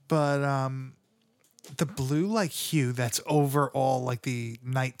 But the blue like hue that's over all like the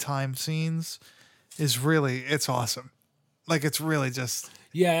nighttime scenes is it's awesome. Like it's really just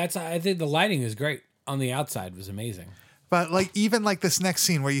I think the lighting is great. On the outside was amazing. But like even like this next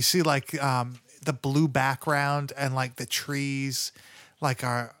scene where you see like the blue background and like the trees like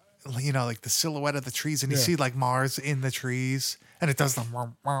are like the silhouette of the trees and you see like Mars in the trees and it does the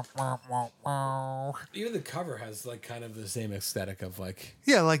even the cover has like kind of the same aesthetic of like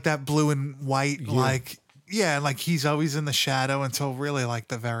like that blue and white like and like he's always in the shadow until really like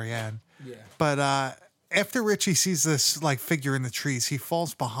the very end. Yeah. But after Richie sees this like figure in the trees, he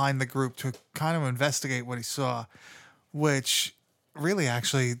falls behind the group to kind of investigate what he saw, which really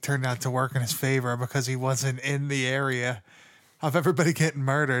actually turned out to work in his favor because he wasn't in the area of everybody getting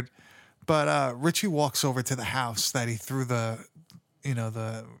murdered. But Richie walks over to the house that he threw the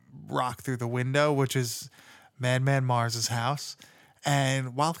rock through the window, which is Madman Mars's house.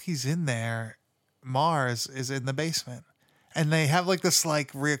 And while he's in there, Mars is in the basement. And they have like this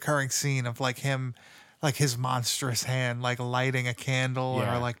like reoccurring scene of like him, like his monstrous hand, like lighting a candle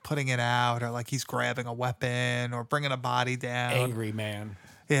or like putting it out or like he's grabbing a weapon or bringing a body down. Angry man.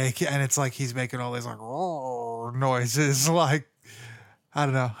 Yeah. And it's like he's making all these like noises. Like, I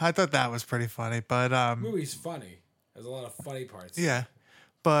don't know. I thought that was pretty funny, but the movie's funny. There's a lot of funny parts. Yeah.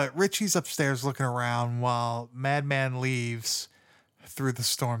 But Richie's upstairs looking around while Madman leaves through the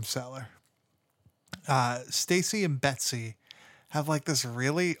storm cellar. Stacy and Betsy have like this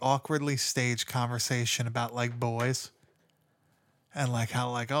really awkwardly staged conversation about like boys and like how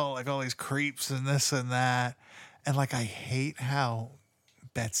like like all these creeps and this and that. And like I hate how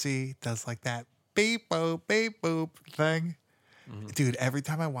Betsy does like that beep boop thing. Mm-hmm. Dude, every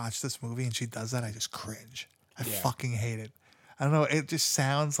time I watch this movie and she does that, I just cringe. I fucking hate it. I don't know. It just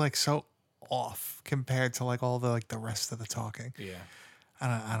sounds like so off compared to like all the like the rest of the talking. Yeah. I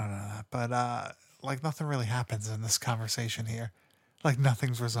don't know that. But like nothing really happens in this conversation here. Like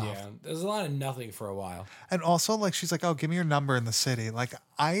nothing's resolved. Yeah. There's a lot of nothing for a while. And also like she's like, "Oh, give me your number in the city." Like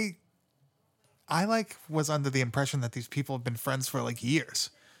I I like was under the impression that these people have been friends for like years.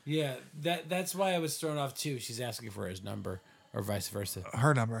 Yeah, that's why I was thrown off too. She's asking for his number, or vice versa.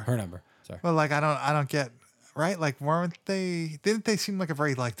 Her number. Her number. Sorry. Well, like I don't get right. Like, weren't they? Didn't they seem like a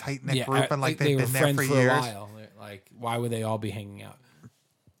very like tight knit group, and like they've they were been there friends for for years? a while. Like, why would they all be hanging out?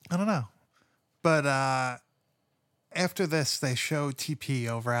 I don't know, but after this, they show TP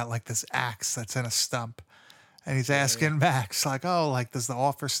over at like this axe that's in a stump, and he's asking Max like, "Oh, like, does the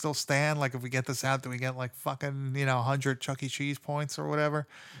offer still stand? Like, if we get this out, do we get like fucking 100 Chuck E. Cheese points or whatever?"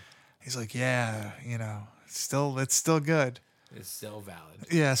 He's like, "Yeah, it's still good." It's still valid.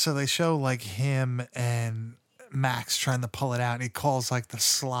 Yeah, so they show like him and Max trying to pull it out, and he calls like the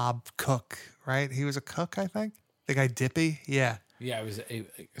slob cook, right? He was a cook, I think. The guy Dippy, yeah. Yeah, it was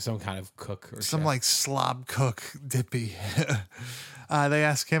some kind of cook or Some chef. like slob cook Dippy. They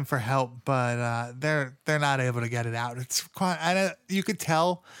ask him for help, but they're not able to get it out. It's quite, you could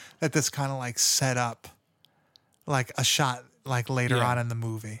tell that this kind of like set up like a shot like later Yeah. on in the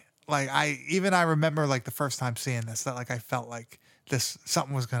movie. Like I remember like the first time seeing this that like I felt like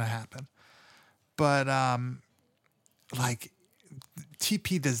something was gonna happen, but like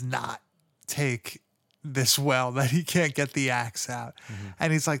TP does not take this well that he can't get the axe out,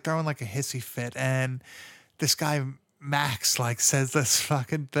 and he's like throwing like a hissy fit, and this guy Max like says this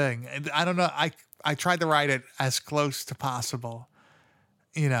fucking thing, and I don't know. I tried to write it as close to possible,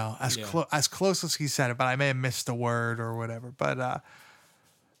 as close as he said it, but I may have missed a word or whatever. But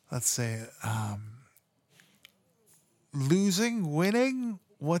let's see. Losing, winning,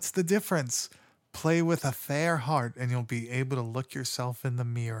 what's the difference? Play with a fair heart and you'll be able to look yourself in the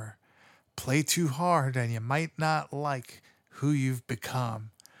mirror. Play too hard and you might not like who you've become.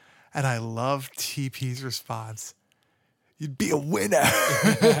 And I love TP's response. You'd be a winner.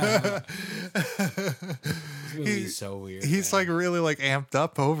 This movie is so weird. He's man. like really like amped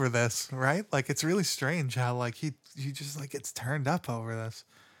up over this, right? Like it's really strange how like he just like gets turned up over this.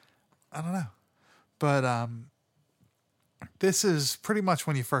 I don't know. But this is pretty much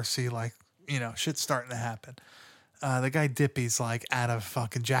when you first see like, shit's starting to happen. The guy Dippy's like out of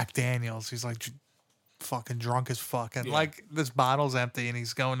fucking Jack Daniels. He's like fucking drunk as fuck. And like this bottle's empty and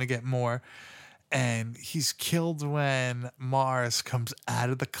he's going to get more. And he's killed when Mars comes out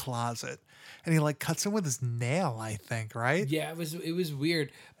of the closet. And he like cuts him with his nail, I think, right? Yeah, it was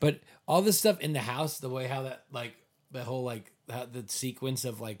weird, but all this stuff in the house, the way how that like the whole like the sequence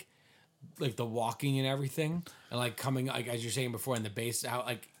of like the walking and everything, and like coming like as you're saying before in the base out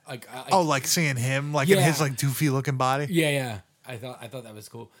Like seeing him like in his like doofy looking body. yeah. I thought that was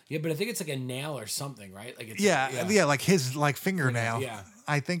cool. Yeah, but I think it's like a nail or something, right? Like it's Yeah, like his like fingernail. Yeah.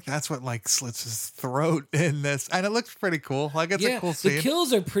 I think that's what like slits his throat in this, and it looks pretty cool. Like it's a cool scene. The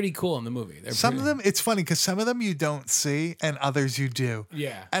kills are pretty cool in the movie. Some of them, it's funny because some of them you don't see, and others you do.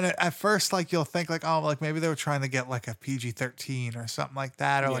 Yeah. And at first, like you'll think like, oh, like maybe they were trying to get like a PG-13 or something like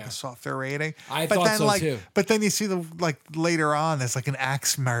that, or like Yeah. a softer rating. I but thought then, so, like, too. But then you see the like later on, there's like an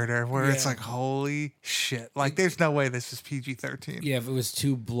axe murder where it's Yeah. like, holy shit! Like there's no way this is PG-13. Yeah, if it was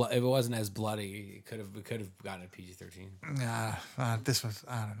if it wasn't as bloody, we could have gotten a PG-13. Nah, this was,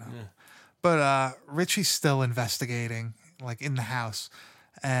 I don't know. But Richie's still investigating, like in the house,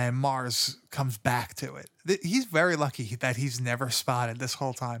 and Mars comes back to it. He's very lucky that he's never spotted this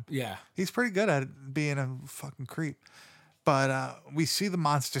whole time. Yeah. He's pretty good at being a fucking creep. But we see the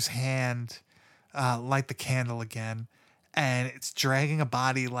monster's hand light the candle again, and it's dragging a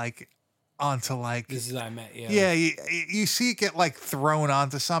body like onto like This is what I meant. Yeah. yeah, you see it get like thrown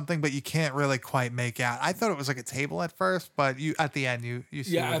onto something, but you can't really quite make out. I thought it was like a table at first, but at the end you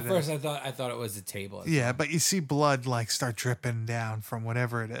see. Yeah. what At it first, is. I thought it was a table. Yeah, but you see blood like start dripping down from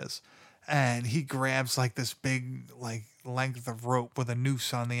whatever it is, and he grabs like this big like length of rope with a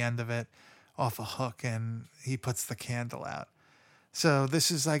noose on the end of it off a hook, and he puts the candle out. So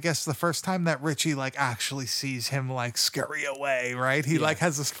this is, I guess, the first time that Richie like actually sees him like scurry away, right? He like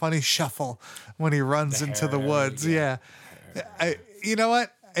has this funny shuffle when he runs into the hair, woods. Yeah, you know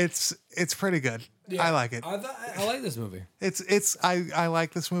what? It's pretty good. Yeah. I like it. I like this movie. I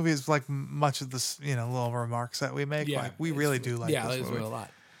like this movie. It's like much of this, little remarks that we make. Yeah, like we really do like Yeah, I this like this movie. movie a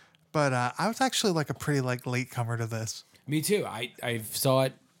lot. But I was actually like a pretty like late comer to this. Me too. I saw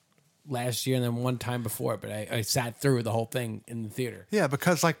it last year and then one time before, but I sat through the whole thing in the theater. Yeah,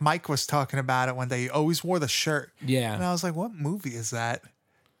 because like Mike was talking about it one day. He always wore the shirt. Yeah. And I was like, what movie is that?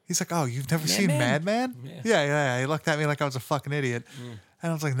 He's like, oh, you've never seen Mad Madman? Yeah. He looked at me like I was a fucking idiot.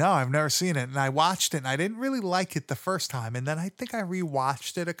 And I was like, no, I've never seen it. And I watched it and I didn't really like it the first time. And then I think I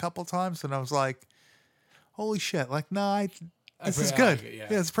rewatched it a couple times and I was like, holy shit. Like, no, this is pretty good. like it, Yeah,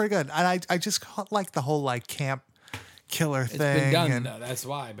 yeah. it's pretty good. And I just like the whole like killer It's thing. been done, and though. That's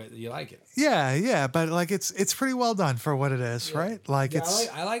why, but you like it. yeah, but like it's pretty well done for what it is, right? Like Yeah, it's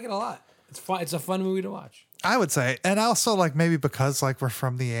I like it a lot. It's fun. It's a fun movie to watch. I would say, and also like maybe because like we're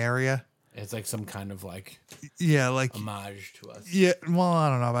from the area. It's like some kind of like Yeah, like homage to us. yeah. Well, I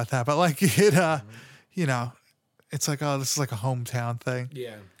don't know about that, but like it, you know, it's like oh, this is like a hometown thing.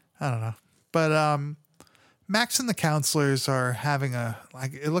 Yeah. I don't know, but Max and the counselors are having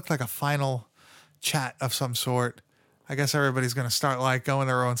it looked like a final chat of some sort. I guess everybody's going to start like going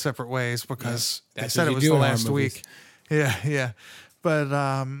their own separate ways because they That's said what it you was do the in horror last movies. week. Yeah.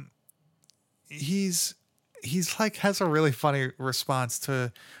 But he's like has a really funny response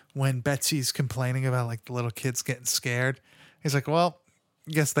to when Betsy's complaining about like the little kids getting scared. He's like, well,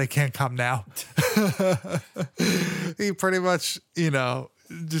 guess they can't come now. He pretty much,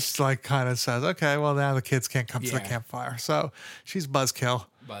 just like kind of says, okay, well now the kids can't come to the Yeah. campfire. So she's buzzkill.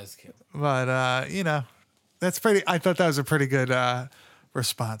 Buzzkill. But that's pretty. I thought that was a pretty good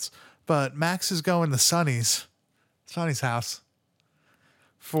response. But Max is going to Sonny's house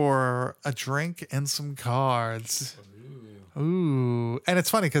for a drink and some cards. Ooh, and it's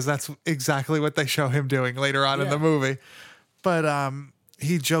funny because that's exactly what they show him doing later on in the movie. But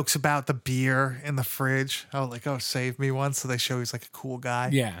he jokes about the beer in the fridge. Save me one. So they show he's like a cool guy.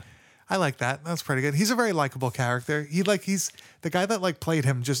 Yeah. I like that. That's pretty good. He's a very likable character. He's the guy that like played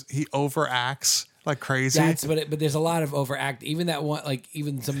him. He overacts like crazy. But there's a lot of overact. Even that one, like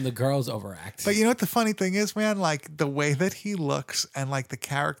even some of the girls overact. But you know what the funny thing is, man? Like the way that he looks and like the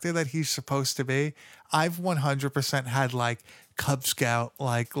character that he's supposed to be, I've 100% had like Cub Scout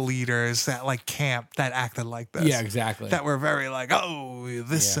like leaders that like camp that acted like this. Yeah, exactly. That were very like, oh,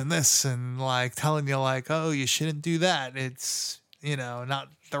 this and this, and like telling you like, oh, you shouldn't do that. It's not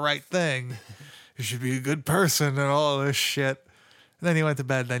the right thing. You should be a good person and all this shit. And then he went to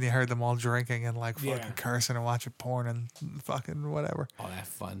bed. Then you heard them all drinking and like fucking cursing and watching porn and fucking whatever. All that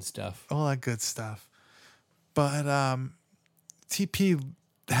fun stuff. All that good stuff. But TP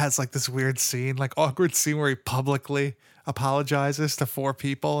has like this weird scene, like awkward scene where he publicly apologizes to 4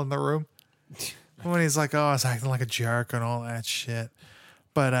 people in the room. When he's like, oh, I was acting like a jerk and all that shit.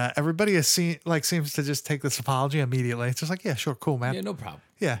 But everybody seems to just take this apology immediately. It's just like, yeah, sure, cool, man. Yeah, no problem.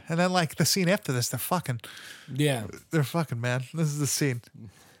 Yeah. And then like the scene after this, they're fucking, Yeah. man. This is the scene.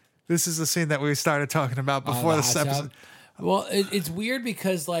 This is the scene that we started talking about before this hot episode. tub. Well, it's weird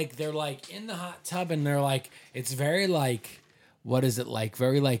because like they're like in the hot tub and they're like it's very like what is it like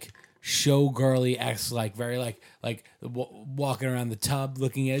very like showgirly-esque, like very like walking around the tub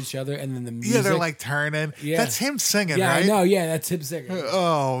looking at each other and then the music. Yeah, they're like turning. Yeah. That's him singing, yeah, right? I know. Yeah, that's him singing.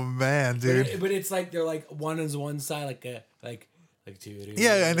 Oh man, dude. But it's like they're like one is one side like two.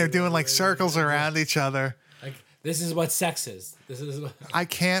 Yeah, and they're doing like circles around each other. Like this is what sex is. This is what I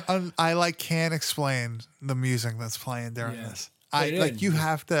can't explain the music that's playing during this. Put it in. You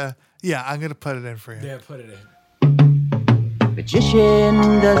have to. Yeah, I'm gonna put it in for you. Yeah, put it in. Magician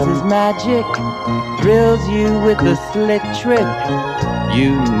does his magic, thrills you with a slick trick.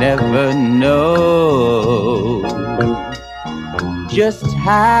 You never know just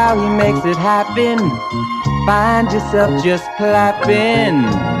how he makes it happen. Find yourself just clapping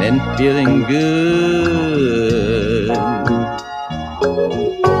and feeling good.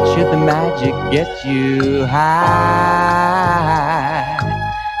 Should the magic get you high?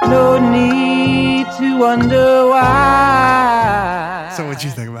 No need to wonder why. So what'd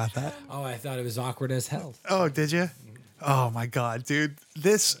you think about that? Oh, I thought it was awkward as hell. Oh, did you? Oh my god, dude.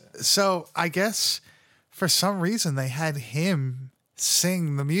 So I guess for some reason they had him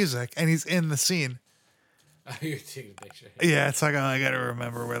sing the music and he's in the scene. You're taking a picture. Yeah, it's like, oh, I gotta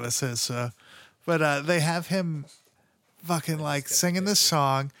remember where this is. But they have him fucking like singing this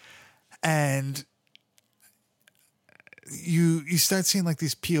song, and you start seeing like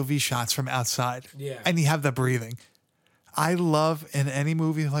these POV shots from outside. Yeah. And you have the breathing. I love in any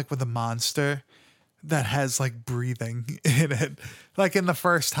movie like with a monster that has like breathing in it. Like in the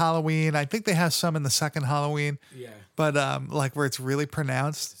first Halloween, I think they have some in the second Halloween. Yeah. But like where it's really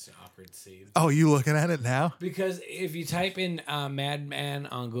pronounced. It's an awkward scene. Oh, you looking at it now? Because if you type in Madman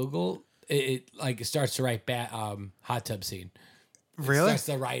on Google, it starts to write hot tub scene. Really? It starts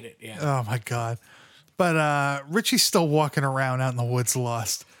to write it, yeah. Oh my god. But Richie's still walking around out in the woods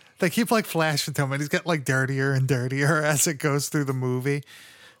lost. They keep like flashing to him and he's getting like dirtier and dirtier as it goes through the movie.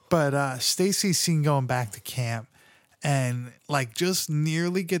 But Stacy's seen going back to camp and like just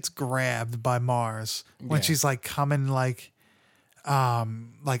nearly gets grabbed by Mars when she's like coming like up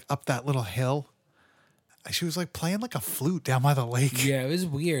that little hill. She was like playing like a flute down by the lake. Yeah, it was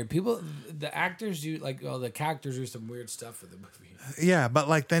weird. The actors do the characters do some weird stuff with the movie. Yeah, but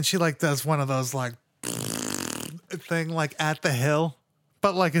like then she like does one of those like thing like at the hill,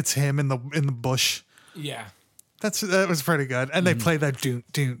 but like it's him in the bush. Yeah. That was pretty good, and they play that do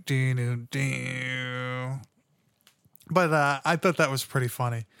do do do do. But I thought that was pretty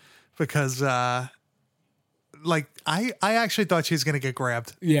funny because like I actually thought she was gonna get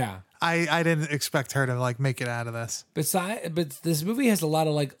grabbed. Yeah. I didn't expect her to like make it out of this. But this movie has a lot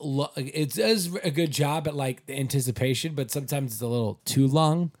of like it does a good job at like the anticipation, but sometimes it's a little too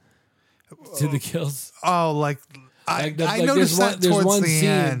long to the kills. Oh, like I noticed that there's towards one the scene,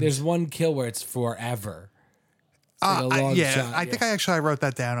 end. there's one kill where it's forever. It's like a long shot, I think I wrote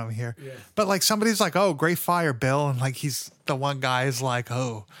that down over here. Yeah. But like somebody's like, "Oh, great fire, Bill," and like the one guy is like,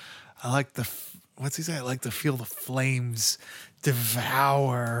 "Oh, I like what's he say? I like to feel the flames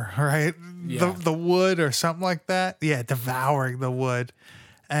devour, right? Yeah. The wood or something like that. Yeah, devouring the wood."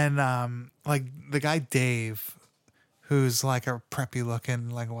 And like the guy Dave, who's like a preppy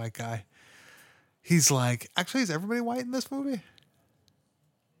looking like a white guy. He's like, actually, is everybody white in this movie?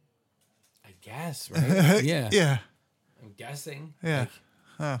 I guess, right? Yeah. Yeah. I'm guessing. Yeah.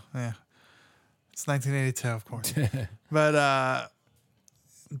 Oh, yeah. It's 1982, of course. But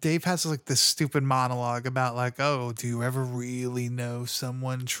Dave has like this stupid monologue about like, oh, do you ever really know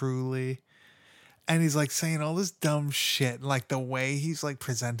someone truly? And he's like saying all this dumb shit. Like the way he's like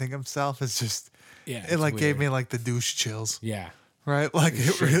presenting himself is just, Yeah, it it's like gave weird. me like the douche chills. Yeah. Right? Like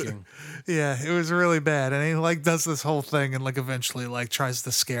it really, shaking. yeah, it was really bad. And he like does this whole thing and like eventually like tries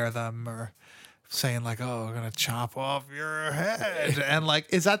to scare them or saying like, oh, I'm gonna chop off your head. And like,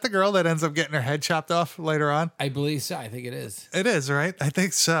 is that the girl that ends up getting her head chopped off later on? I believe so. I think it is. It is, right? I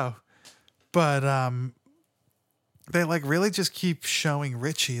think so. But they like really just keep showing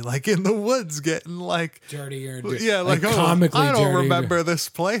Richie like in the woods getting like Dirtier. yeah, like, oh, comically I don't dirty. remember this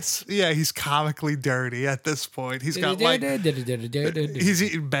place. Yeah, he's comically dirty at this point. He's got like he's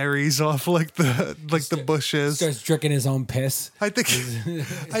eating berries off like the bushes. Starts drinking his own piss. I think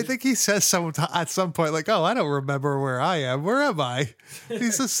he says at some point like, "Oh, I don't remember where I am. Where am I?" He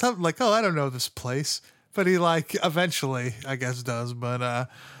says something like, "Oh, I don't know this place." But he like eventually, I guess, does. But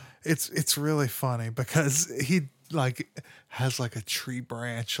it's really funny because he like has like a tree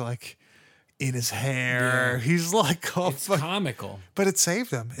branch like in his hair. Yeah. He's like, oh, It's comical. but it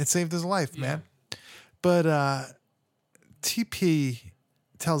saved him. It saved his life, man. But TP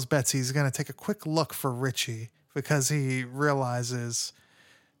tells Betsy he's going to take a quick look for Richie because he realizes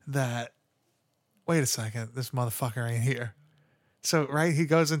that, wait a second, this motherfucker ain't here. So, right, he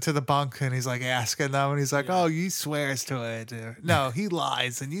goes into the bunk and he's like asking them and he's like, oh, you swears to it. No, he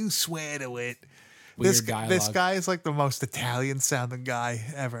lies and you swear to it. Weird This dialogue. guy is like the most Italian sounding guy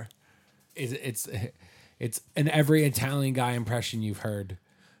ever. It's an every Italian guy impression you've heard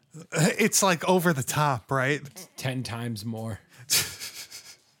It's like over the top, right? 10 times more.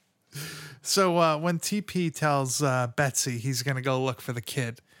 So when TP tells Betsy he's going to go look for the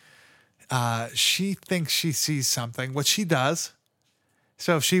kid, she thinks she sees something, which she does.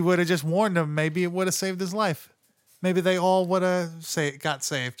 So if she would have just warned him, maybe it would have saved his life. Maybe they all would have got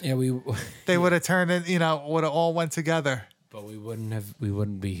saved. Yeah, They would have turned it, would have all went together. but we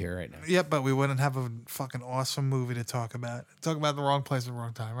wouldn't be here right now. Yep, but we wouldn't have a fucking awesome movie to talk about. Talk about the wrong place at the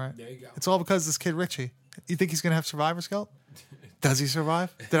wrong time, right? There you go. It's all because this kid Richie. You think he's gonna have survivor's guilt? Does he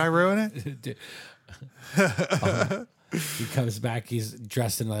survive? Did I ruin it? He comes back. He's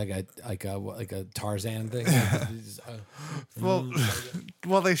dressed in like a Tarzan thing.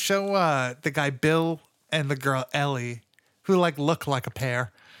 Well, they show the guy Bill and the girl Ellie, who like look like a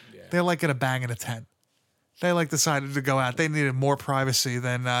pair. Yeah. They're like in a bang in a tent. They like decided to go out. They needed more privacy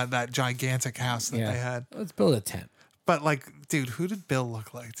than that gigantic house that they had. Let's build a tent. But like, dude, who did Bill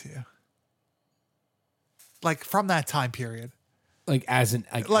look like to you? Like from that time period. Like as an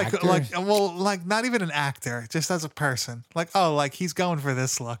actor? Like not even an actor, just as a person. Like, oh, like he's going for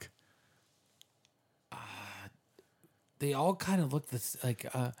this look. They all kind of look this like.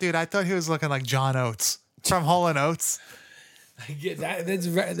 Dude, I thought he was looking like John Oates from Hall & Oates. Yeah, that's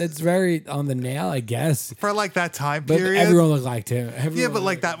very on the nail, I guess. For like that time But period. everyone looked like him. Yeah, but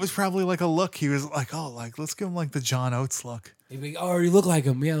like that was probably like a look. He was like, oh, like let's give him like the John Oates look. He'd be, oh, you look like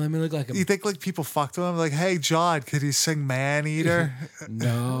him. Yeah, let me look like him. You think like people fucked with him? Like, hey, John, could you sing Man Eater?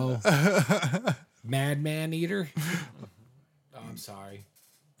 No. Madman Eater? Oh, I'm sorry.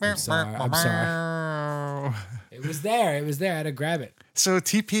 I'm sorry. It was there. I had to grab it. So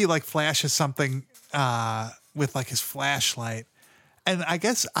TP like flashes something with like his flashlight. And I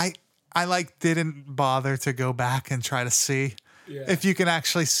guess I like didn't bother to go back and try to see if you can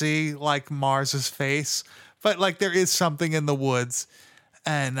actually see like Mars's face. But like there is something in the woods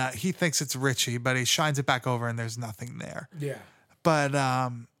and he thinks it's Richie, but he shines it back over and there's nothing there. Yeah.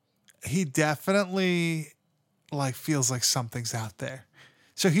 But he definitely like feels like something's out there.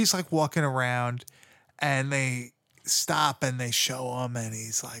 So he's like walking around and they stop and they show him and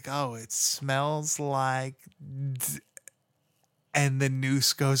he's like, oh, it smells like and the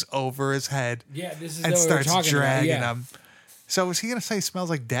noose goes over his head Yeah, this is and what we were starts talking dragging about. Yeah. him. So was he gonna say smells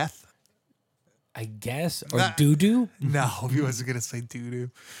like death? I guess. Or Nah. doo-doo. No, he wasn't gonna say doo-doo.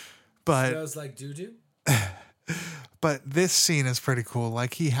 But Smells like doo-doo. But this scene is pretty cool.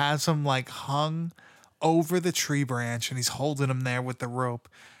 Like he has him like hung over the tree branch and he's holding him there with the rope.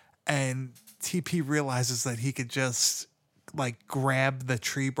 And TP realizes that he could just like grab the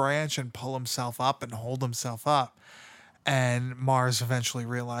tree branch and pull himself up and hold himself up. And Mars eventually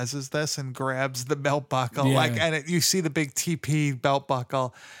realizes this and grabs the belt buckle. Yeah. Like, and you see the big TP belt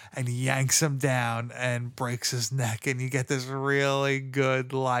buckle and yanks him down and breaks his neck. And you get this really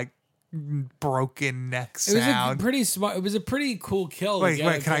good, like, broken neck It was a sound. pretty smart. It was a pretty cool kill. Wait,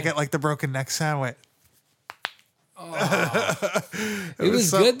 Yeah, can I get like the broken neck sound? Wait. It was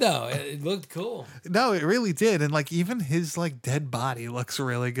so- good though. It looked cool. No, it really did. And like even his like dead body looks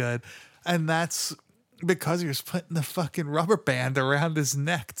really good. And that's because he was putting the fucking rubber band around his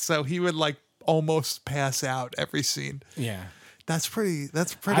neck. So he would like almost pass out every scene. Yeah. That's pretty I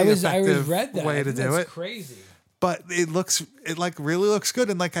effective read that. way I to think do that's it. Crazy. But it like really looks good.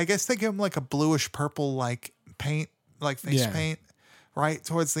 And like I guess they give him like a bluish purple like paint, like face Yeah. paint. Right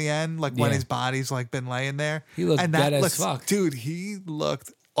towards the end, like when Yeah. his body's like been laying there. He looked and dead that as looks, fuck. dude. He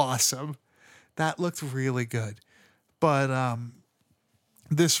looked awesome. That looked really good. But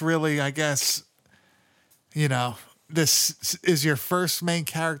this really, I guess, you know, this is your first main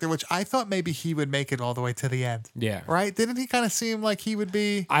character, which I thought maybe he would make it all the way to the end. Yeah. Right? Didn't he kind of seem like he would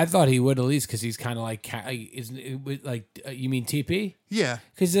be? I thought he would at least because he's kind of like, you mean TP? Yeah,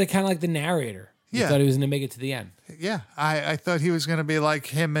 Because he's kind of like the narrator. You Yeah. thought he was going to make it to the end. yeah. I thought he was going to be like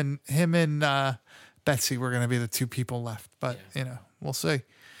him and Betsy were going to be the two people left, but you know, we'll see.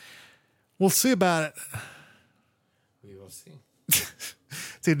 We'll see about it. We will see.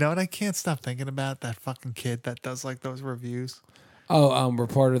 Dude, know what I can't stop thinking about? That fucking kid that does like those reviews. Oh,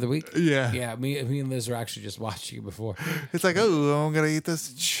 Reporter of the Week? Yeah. Yeah, me and Liz were actually just watching it before. It's like, oh, I'm gonna eat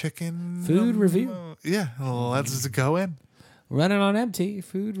this chicken Food review. Yeah, let's go in. Running on empty,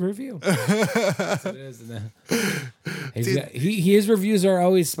 food review. That's what it is, isn't it? His reviews are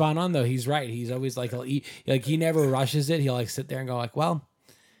always spot on, though. He's right. He's always like, he never rushes it. He'll like sit there and go like, well,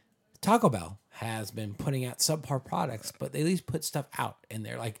 Taco Bell has been putting out subpar products, but they at least put stuff out, and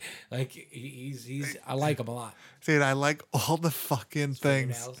they're like he's I like him a lot. Dude, I like all the fucking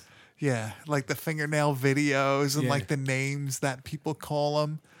things. Fingernails. Yeah, like the fingernail videos and Yeah. like the names that people call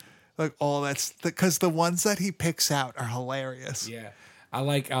them. Like all that's because the ones that he picks out are hilarious. Yeah. I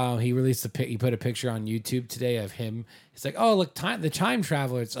like he released he put a picture on YouTube today of him. It's like, oh, look, the Time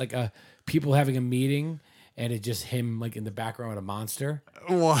Traveler. It's like people having a meeting and it's just him like in the background with a monster.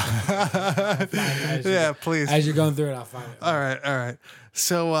 Yeah, please. As you're going through it, I'll find it. All right.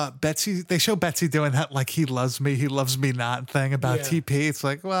 So Betsy, they show Betsy doing that like he loves me not thing about Yeah. TP. It's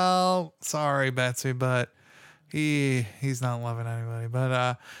like, well, sorry, Betsy, but he's not loving anybody.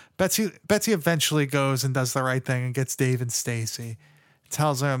 But Betsy eventually goes and does the right thing and gets Dave and Stacy.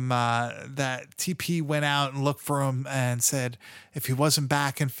 Tells him that TP went out and looked for him and said if he wasn't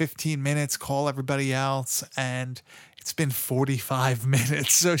back in 15 minutes, call everybody else. And it's been 45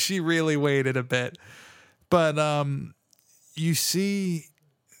 minutes, so she really waited a bit. But you see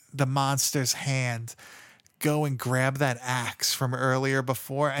the monster's hand go and grab that axe from earlier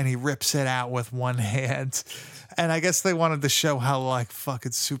before, and he rips it out with one hand. And I guess they wanted to show how like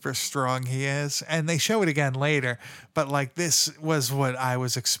fucking super strong he is. And they show it again later. But like this was what I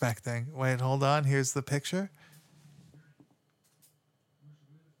was expecting. Wait, hold on. Here's the picture.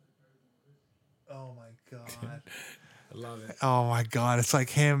 Oh my God. I love it. Oh my God. It's like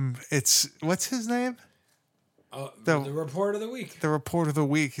him. What's his name? Oh, The- the Report of the Week. The Report of the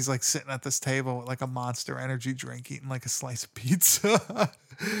Week. He's like sitting at this table with like a Monster Energy drink, eating like a slice of pizza.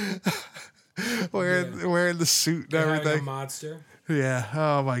 wearing the suit and Having a everything. monster. Yeah.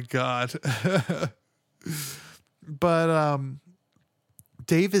 Oh my God. But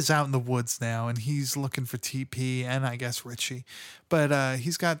Dave is out in the woods now and he's looking for TP and I guess Richie. But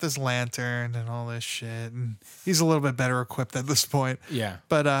he's got this lantern and all this shit. And he's a little bit better equipped at this point. Yeah.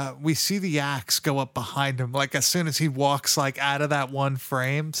 But we see the axe go up behind him, like as soon as he walks like out of that one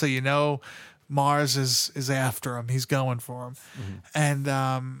frame. So you know Mars is after him. He's going for him.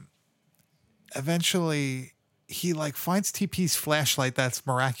 And eventually he like finds TP's flashlight that's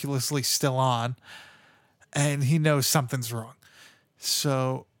miraculously still on. And he knows something's wrong.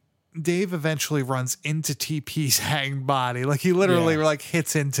 So Dave eventually runs into TP's hanged body. Like he literally Yeah. like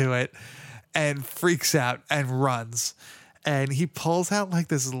hits into it. and freaks out and runs. And he pulls out like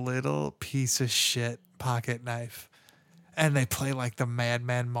this little piece of shit pocket knife. And they play like the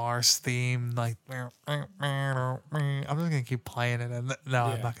Madman Mars theme. Like, I'm just going to keep playing it. And no,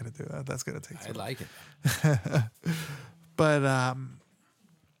 I'm not going to do that. That's going to take too I long. like it. But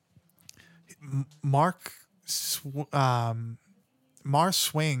Mars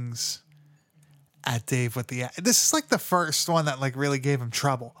swings at Dave with the. This is like the first one that like really gave him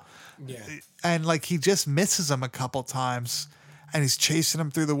trouble. Yeah. And like he just misses him a couple times, and he's chasing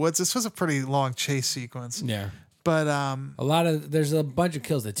him through the woods. This was a pretty long chase sequence. Yeah. But There's a bunch of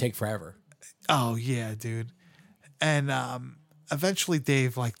kills that take forever. oh yeah, dude. And eventually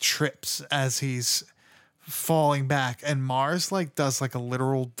Dave like trips as he's falling back, and Mars like does like a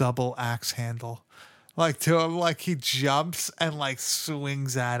literal double axe handle. Like to him, like he jumps and like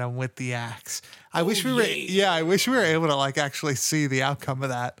swings at him with the axe. I wish we were I wish we were able to like actually see the outcome of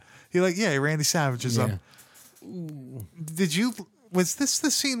that. He Randy Savage's him. Was this the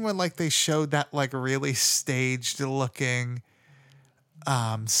scene where like they showed that like really staged looking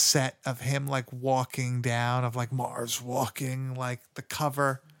set of him like walking down, of like Mars walking like the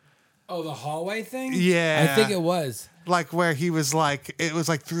cover? Oh, the hallway thing? Yeah. I think it was. Like where he was like, it was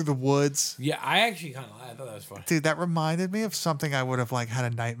like through the woods. Yeah, I actually kind of liked it. I thought that was fun. Dude, that reminded me of something I would have like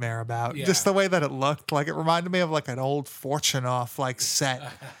had a nightmare about. Yeah. Just the way that it looked. Like it reminded me of like an old Fortune Off like set.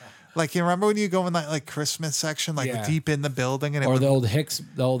 Like you remember when you go in that like Christmas section, like Yeah. deep in the building, and it Or would, the old Hicks.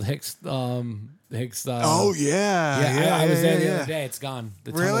 oh yeah, I was there the other day. It's gone.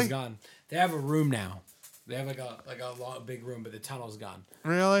 The Really? tunnel's gone. They have a room now. They have like a long, big room, but the tunnel's gone.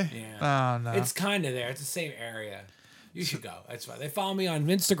 Really? Yeah. Oh no. It's kind of there. It's the same area. You should go. That's fine. They follow me on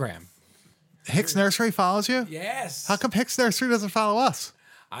Instagram. Hicks Nursery follows you? Yes. How come Hicks Nursery doesn't follow us?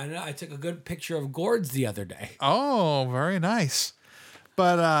 I know. I took a good picture of Gourds the other day. Oh, very nice.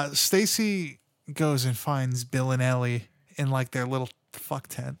 But Stacy goes and finds Bill and Ellie in like their little fuck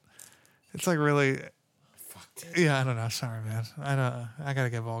tent. It's like really, yeah, I don't know. Sorry, man. I gotta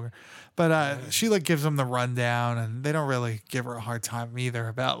get vulgar. But she like gives them the rundown, and they don't really give her a hard time either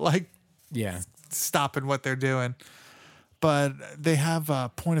about like Yeah. stopping what they're doing. But they have a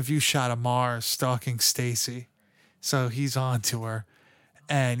point of view shot of Mars stalking Stacy, so he's on to her,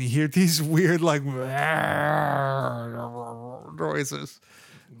 and you hear these weird like noises,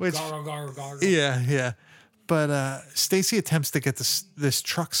 which yeah. But Stacy attempts to get this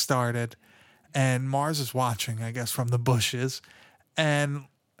truck started, and Mars is watching, I guess, from the bushes. And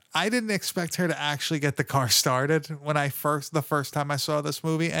I didn't expect her to actually get the car started when the first time I saw this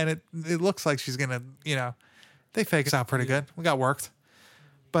movie, and it looks like she's gonna, they fake us out pretty good. We got worked.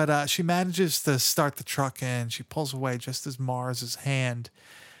 But she manages to start the truck, and she pulls away just as Mars's hand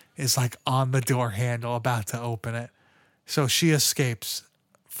is like on the door handle about to open it. So she escapes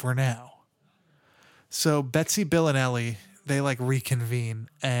for now. So Betsy, Bill, and Ellie, they like reconvene,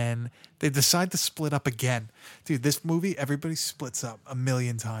 and they decide to split up again. Dude, this movie, everybody splits up a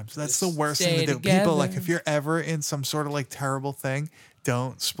million times. That's the worst thing to do. Together. People, like, if you're ever in some sort of like terrible thing,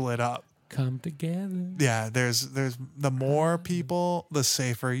 don't split up. Come together. Yeah, there's the more people, the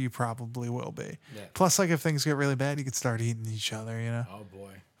safer you probably will be. Yeah. Plus, like if things get really bad, you could start eating each other, Oh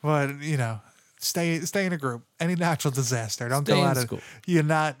boy. But stay in a group. Any natural disaster, don't Stay go in out of. school. You're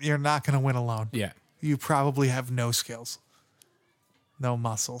not gonna win alone. Yeah. You probably have no skills, no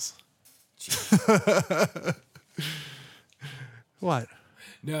muscles. What?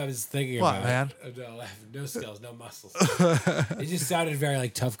 No, I was thinking What, about man? it. No skills, no muscles. It just sounded very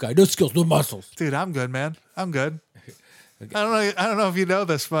like tough guy. No skills, no muscles. Dude, I'm good, man. I'm good. I don't know if you know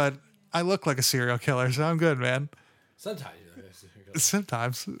this, but I look like a serial killer, so I'm good, man. Sometimes you know,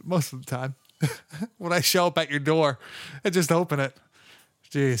 Sometimes, most of the time. When I show up at your door and just open it.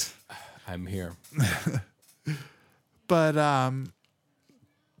 Jeez. I'm here. But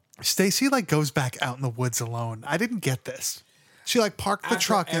Stacy like goes back out in the woods alone. I didn't get this. She like parked the After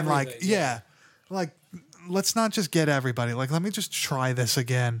truck and like, everything, yeah, like let's not just get everybody. Like, let me just try this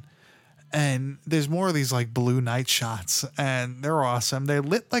again. And there's more of these like blue night shots, and they're awesome. They're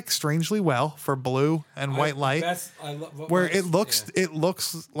lit like strangely well for blue and white light, where it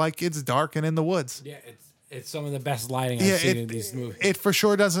looks like it's dark and in the woods. Yeah, it's some of the best lighting I've seen in these movies. It for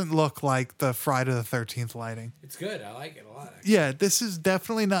sure doesn't look like the Friday the 13th lighting. It's good. I like it a lot. Actually. Yeah, this is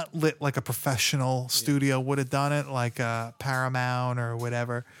definitely not lit like a professional studio would have done it, like Paramount or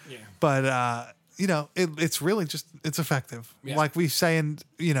whatever. Yeah. But it's really just it's effective. Yeah. Like we've said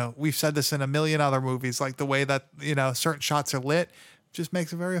this in a million other movies. Like the way that certain shots are lit just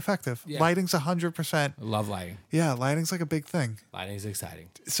makes it very effective. Yeah. Lighting's 100%. I love lighting. Yeah, lighting's like a big thing. Lighting's exciting.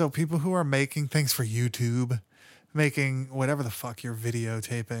 So people who are making things for YouTube, making whatever the fuck you're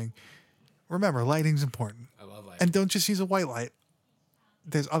videotaping, remember, lighting's important. I love light. And don't just use a white light.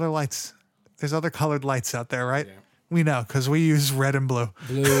 There's other lights. There's other colored lights out there, right? Yeah. We know because we use red and blue.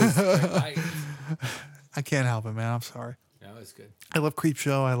 Blue light. I can't help it, man. I'm sorry. No, it's good. I love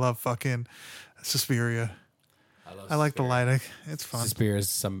Creepshow. I love fucking Suspiria. I like the lighting. It's fun. Suspiria is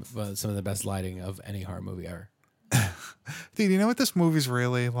some of the best lighting of any horror movie ever. Dude, you know what this movie's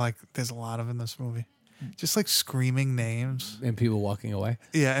really like? There's a lot of in this movie. Just like screaming names. And people walking away.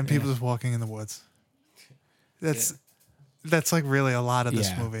 Yeah, and people just walking in the woods. That's like really a lot of this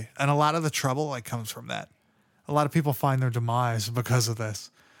Yeah. movie. And a lot of the trouble like comes from that. A lot of people find their demise because of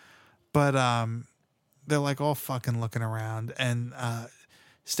this. But they're like all fucking looking around and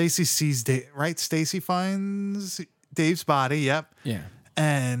Stacy sees Dave, right? Stacy finds Dave's body, yep. Yeah.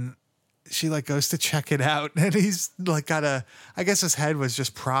 And she like goes to check it out and he's like I guess his head was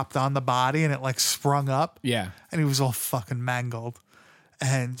just propped on the body and it like sprung up. Yeah. And he was all fucking mangled.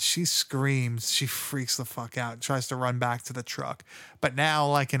 And she screams, she freaks the fuck out, tries to run back to the truck. But now,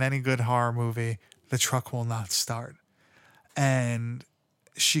 like in any good horror movie, the truck will not start. And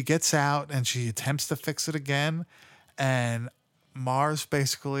she gets out and she attempts to fix it again. And Mars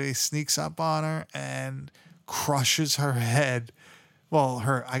basically sneaks up on her and crushes her head. Well,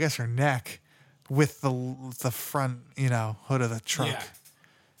 her neck with the front, hood of the truck. Yeah.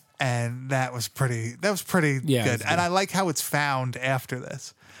 And that was pretty Yeah, it good. was And I like how it's found after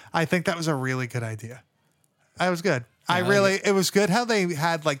this. I think that was a really good idea. That was good. It was good how they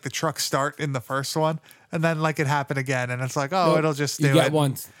had like the truck start in the first one and then like it happened again. And it's like, oh, it'll just do you got it.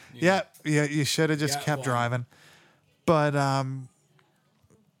 once. Yeah. You should have just Got kept one. driving. But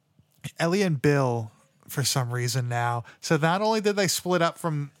Ellie and Bill, for some reason now. So not only did they split up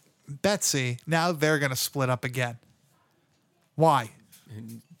from Betsy, now they're going to split up again. Why?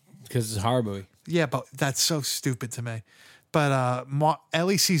 Because it's a horror movie. Yeah, but that's so stupid to me. But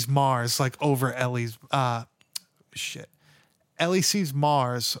Ellie sees Mars like over Ellie's Ellie sees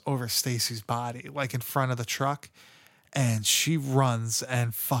Mars over Stacy's body, like in front of the truck, and she runs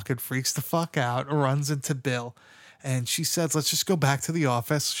and fucking freaks the fuck out, runs into Bill, and she says, "Let's just go back to the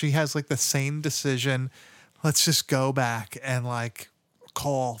office." She has like the same decision. Let's just go back and like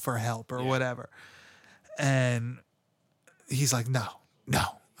call for help or whatever. And he's like, "No.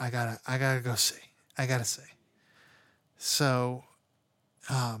 I gotta go see. I gotta see." So,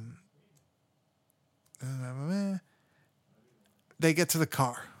 they get to the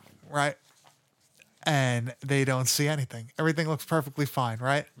car, right? And they don't see anything. Everything looks perfectly fine,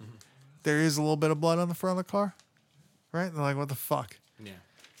 right? Mm-hmm. There is a little bit of blood on the front of the car, right? They're like, "What the fuck?" Yeah.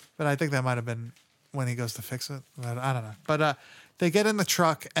 But I think that might have been when he goes to fix it. But I don't know. But they get in the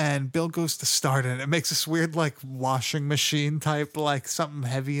truck and Bill goes to start it. It makes this weird like washing machine type, like something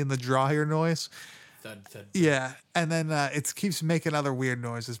heavy in the dryer noise. Thud, thud. Yeah. And then it keeps making other weird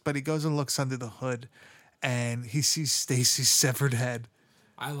noises. But he goes and looks under the hood and he sees Stacy's severed head.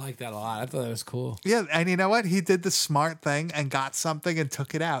 I like that a lot. I thought that was cool. Yeah. And you know what? He did the smart thing and got something and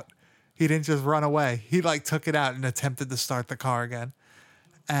took it out. He didn't just run away. He like took it out and attempted to start the car again.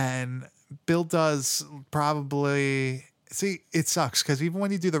 And Bill does probably... See, it sucks because even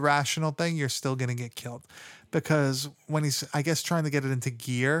when you do the rational thing, you're still going to get killed. Because when he's, I guess, trying to get it into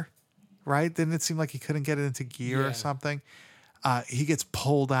gear, right? Didn't it seem like he couldn't get it into gear or something? He gets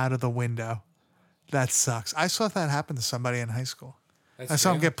pulled out of the window. That sucks. I saw that happen to somebody in high school. I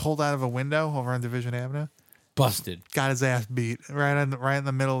saw him get pulled out of a window over on Division Avenue. Busted. Got his ass beat right in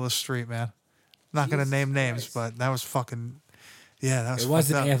the middle of the street, man. Not going to Jesus name names, Christ. but that was fucking... Yeah, that was It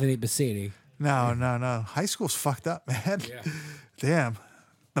wasn't fucked up. Anthony Basidi. No. High school's fucked up, man. Yeah. Damn.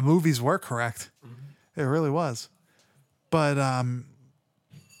 The movies were correct. It really was. But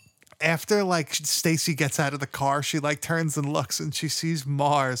after like Stacy gets out of the car, she like turns and looks and she sees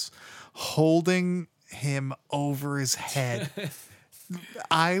Mars holding him over his head.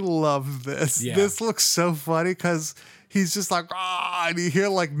 I love this. Yeah. This looks so funny because he's just like, ah, and you hear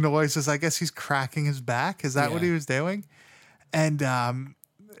like noises. I guess he's cracking his back. Is that what Yeah. he was doing? And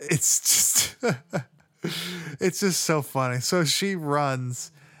it's just it's just so funny. So she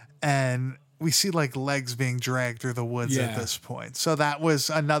runs and we see like legs being dragged through the woods at Yeah. this point. So that was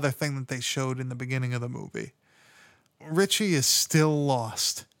another thing that they showed in the beginning of the movie. Richie is still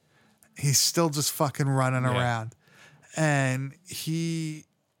lost. He's still just fucking running around. And he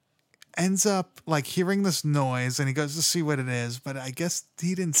ends up like hearing this noise and he goes to see what it is, but I guess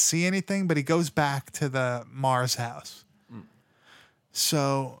he didn't see anything, but he goes back to the Mars house.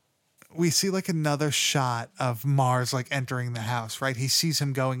 So we see like another shot of Mars like entering the house, right? He sees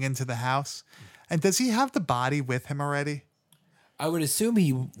him going into the house. And does he have the body with him already? I would assume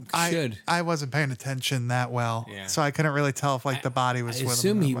he should. I wasn't paying attention that well, Yeah. so I couldn't really tell if like the body was I with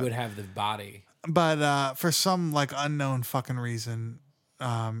assume him. he would have the body. But for some like unknown fucking reason,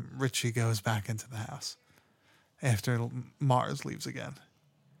 Richie goes back into the house after Mars leaves again.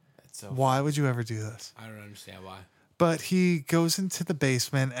 That's so. Why would you ever do this? I don't understand why. But he goes into the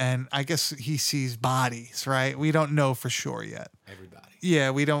basement and I guess he sees bodies, right? We don't know for sure yet. Everybody.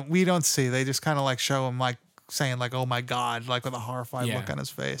 Yeah, we don't see. They just kind of like show him like saying like, "Oh my God," like with a horrified Yeah. look on his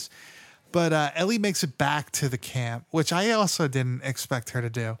face. But Ellie makes it back to the camp, which I also didn't expect her to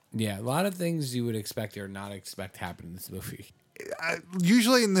do. Yeah, a lot of things you would expect or not expect happen in this movie.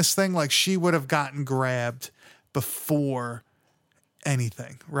 Usually in this thing, like she would have gotten grabbed before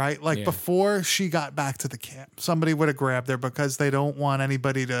anything, right? Like Yeah. before she got back to the camp, somebody would have grabbed her because they don't want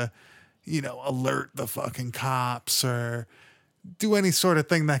anybody to, alert the fucking cops or do any sort of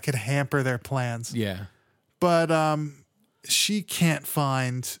thing that could hamper their plans. Yeah. But she can't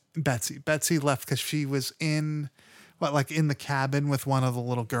find Betsy. Betsy left because she was in the cabin with one of the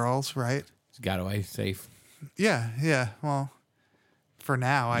little girls, right? Got away safe. Yeah. Well, for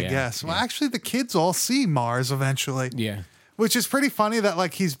now, I Yeah, guess. Well, yeah. actually, the kids all see Mars eventually, Yeah. which is pretty funny that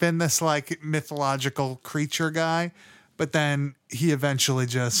like he's been this like mythological creature guy, but then he eventually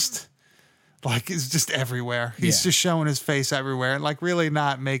just like is just everywhere. He's Yeah. just showing his face everywhere and like really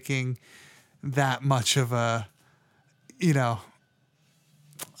not making that much of a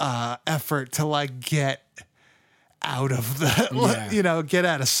effort to like get out of the Yeah. get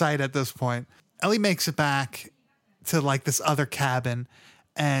out of sight at this point. Ellie makes it back to like this other cabin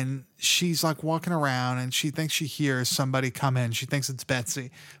and she's like walking around and she thinks she hears somebody come in. She thinks it's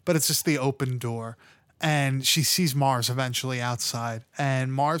Betsy, but it's just the open door. And she sees Mars eventually outside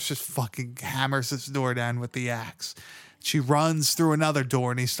and Mars just fucking hammers this door down with the axe. She runs through another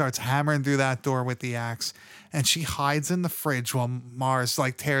door and he starts hammering through that door with the axe. And she hides in the fridge while Mars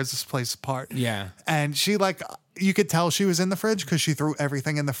like tears this place apart. Yeah. And she like, you could tell she was in the fridge because she threw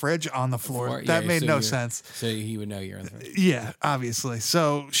everything in the fridge on the floor. That made no sense. So he would know you're in the fridge. Yeah, obviously.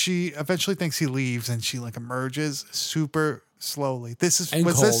 So she eventually thinks he leaves and she like emerges super slowly. And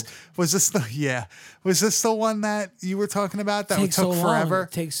Was cold. this the one that you were talking about that Takes took so forever? long.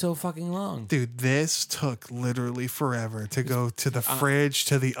 It takes so fucking long. Dude, this took literally forever to go to the fridge,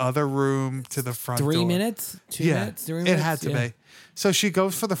 to the other room, to the front 3 door. minutes? 2 minutes? 3 minutes? It had to be. So she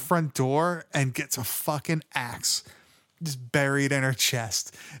goes for the front door and gets a fucking axe just buried in her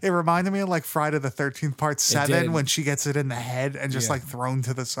chest. It reminded me of like Friday the 13th part 7 did. when she gets it in the head and just Yeah. like thrown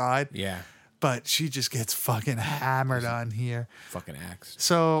to the side. Yeah. But she just gets fucking hammered on here. Fucking axe.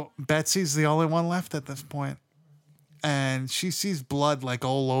 So Betsy's the only one left at this point. And she sees blood like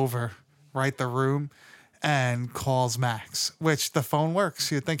all over the room and calls Max, which the phone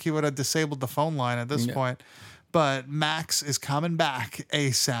works. You'd think he would have disabled the phone line at this point. But Max is coming back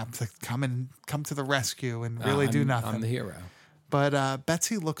ASAP to come to the rescue and really do nothing. I'm the hero. But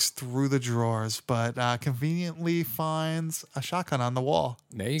Betsy looks through the drawers, but conveniently finds a shotgun on the wall.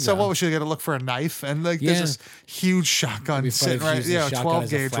 There you So go. what was she going to look for? A knife? And like Yeah. there's this huge shotgun It'd be funny sitting if she right, used the a shotgun 12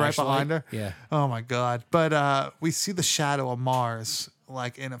 as a gauge right flashlight. behind her. Yeah. Oh my God. But we see the shadow of Mars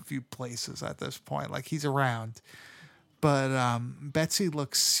like in a few places at this point. Like he's around. But Betsy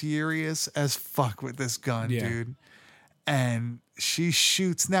looks serious as fuck with this gun, Yeah. dude. And she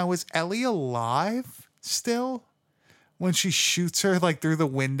shoots. Now, is Ellie alive still? When she shoots her like through the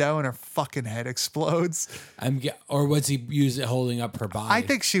window and her fucking head explodes. Or was he holding up her body? I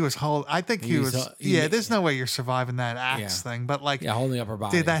think she was I think he was. There's no way you're surviving that axe thing. But like, holding up her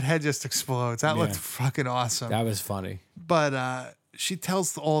body. dude, that head just explodes. That looked Yeah. fucking awesome. That was funny. But she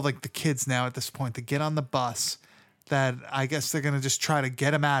tells all like the kids now at this point to get on the bus. That I guess they're gonna just try to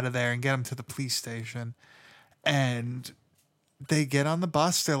get him out of there and get him to the police station. And they get on the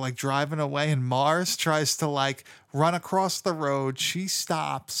bus. They're like driving away, and Mars tries to like run across the road. She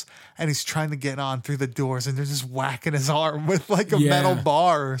stops, and he's trying to get on through the doors, and they're just whacking his arm with like a metal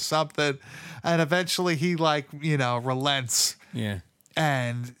bar or something. And eventually, he like relents, Yeah.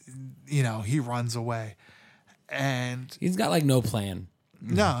 and he runs away. And He's got like no plan.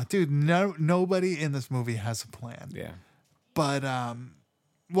 no, dude, nobody in this movie has a plan. Yeah. But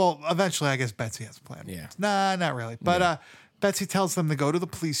well, eventually I guess Betsy has a plan. Yeah. Nah, not really. But Betsy tells them to go to the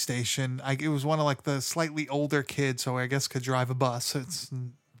police station. It was one of like the slightly older kids, so I guess could drive a bus. It's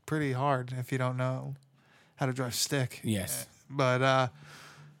pretty hard if you don't know how to drive stick. Yes. But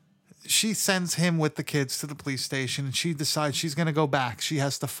she sends him with the kids to the police station, and she decides she's gonna go back. She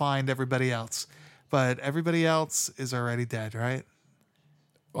has to find everybody else. But everybody else is already dead, right?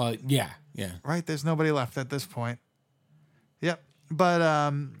 Well, yeah. Yeah. Right? There's nobody left at this point. Yep.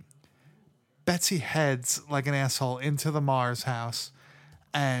 But Betsy heads like an asshole into the Mars house,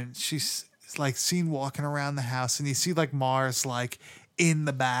 and she's like seen walking around the house, and you see like Mars like in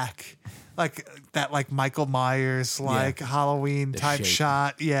the back, like that like Michael Myers like Halloween type shape.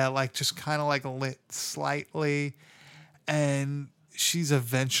 shot. Yeah, like just kind of like lit slightly, and she's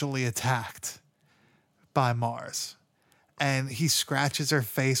eventually attacked by Mars. And he scratches her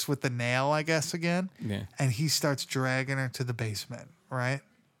face with the nail, I guess, again. Yeah. And he starts dragging her to the basement, right?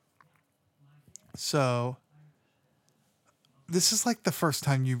 So this is like the first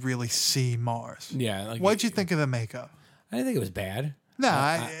time you really see Mars. Yeah. Like, What'd you think of the makeup? I didn't think it was bad.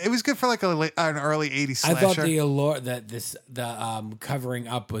 No, it was good for like an early 80s slasher. I thought the allure that the covering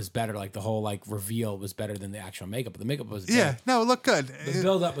up was better. Like the whole like reveal was better than the actual makeup. The makeup was Yeah, no, it looked good. The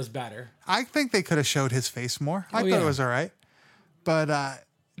build up was better. I think they could have showed his face more. I thought yeah. it was all right. But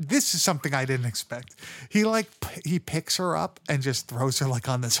this is something I didn't expect. He picks her up and just throws her like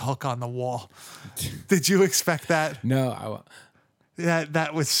on this hook on the wall. Did you expect that? No,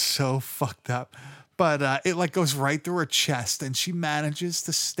 That was so fucked up. But it like goes right through her chest, and she manages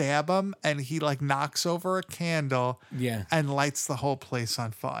to stab him, and he like knocks over a candle, Yeah. and lights the whole place on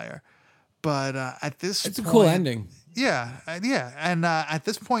fire. But at this, it's a point, cool ending. Yeah, and at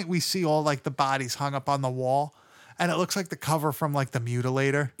this point, we see all like the bodies hung up on the wall, and it looks like the cover from like the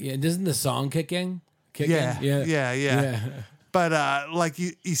Mutilator. Yeah, doesn't the song kick in? Yeah. But like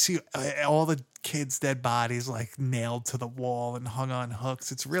you see all the kids' dead bodies like nailed to the wall and hung on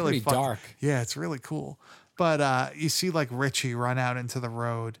hooks. It's really Pretty dark. Yeah, it's really cool. But you see like Richie run out into the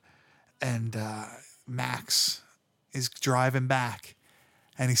road, and Max is driving back,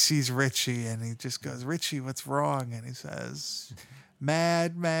 and he sees Richie, and he just goes, "Richie, what's wrong?" And he says,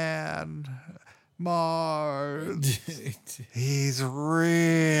 "Madman, Mars, he's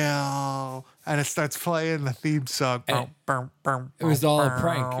real." And it starts playing the theme song. It was all a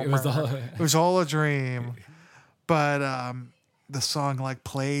prank. It was all a dream. But the song like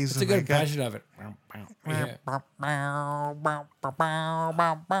plays. It's a good impression of it. Yeah.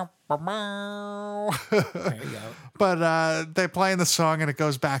 There you go. But they're playing the song, and it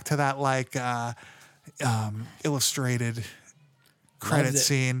goes back to that like illustrated credit Loved it.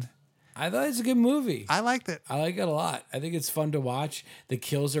 scene. I thought it's a good movie. I liked it. I like it a lot. I think it's fun to watch. The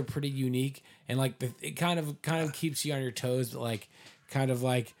kills are pretty unique, and like it kind of keeps you on your toes, but like kind of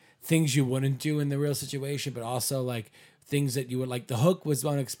like things you wouldn't do in the real situation, but also like things that you would like. The hook was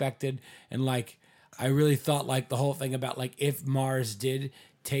unexpected, and like I really thought like the whole thing about like if Mars did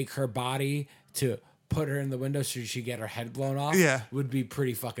take her body to put her in the window so she'd get her head blown off, would be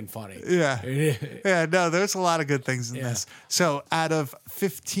pretty fucking funny. Yeah. Yeah, no, there's a lot of good things in this. So out of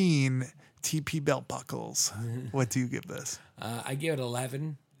 15 TP belt buckles, what do you give this? I give it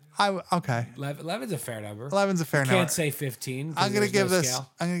 11. Okay. 11's a fair number. 11's a fair number. Can't say 15. I'm gonna give this.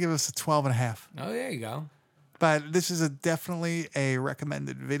 Scale. I'm gonna give this a 12.5. Oh, there you go. But this is definitely a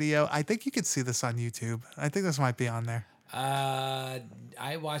recommended video. I think you could see this on YouTube. I think this might be on there.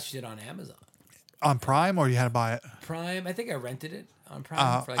 I watched it on Amazon On Prime, or you had to buy it? Prime. I think I rented it on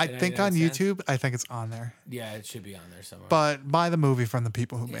Prime. For I like think on 99 cents. YouTube. I think it's on there. Yeah, it should be on there somewhere. But buy the movie from the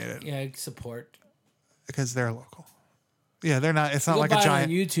people who made it Yeah, support. because they're local. Yeah, they're not. It's not You'll like buy a it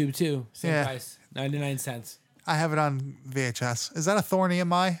giant. on YouTube too. Same Yeah. price, 99 cents. I have it on VHS. Is that a Thorny in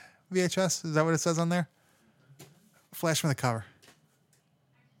my VHS? Is that what it says on there? Flash me the cover.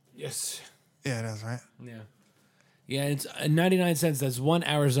 Yes. Yeah, it is, right? Yeah. Yeah, it's 99 cents. That's one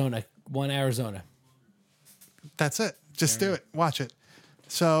Arizona. That's it. Just do it. Watch it.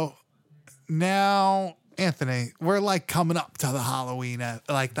 So now, Anthony, we're like coming up to the Halloween,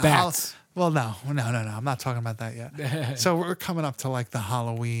 like the Bats. Well, no. I'm not talking about that yet. So we're coming up to like the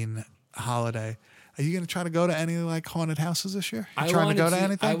Halloween holiday. Are you gonna try to go to any like haunted houses this year? You trying to go to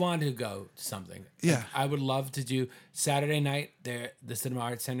anything? I wanted to go to something. Yeah. Like, I would love to do Saturday night. There, the Cinema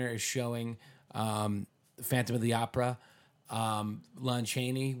Arts Center is showing Phantom of the Opera, Lon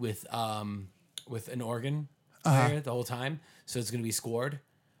Chaney with an organ player the whole time. So it's going to be scored.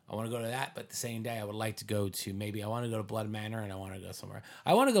 I want to go to that, but the same day I would like to go to I want to go to Blood Manor, and I want to go somewhere.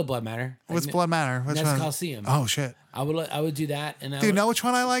 I want to go to Blood Manor. What's Blood Manor? Which Ness one? Coliseum. Oh shit! I would do that. And Do you know which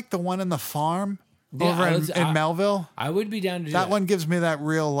one I like? The one in the farm over in Melville. I would be down to do That one gives me that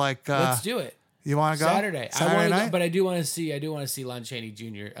real like. Let's do it. You want to go Saturday. I Saturday want to night? go, but I do want to see Lon Chaney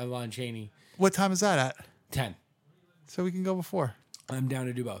Jr. Lon Chaney What time is that at? 10. So we can go before. I'm down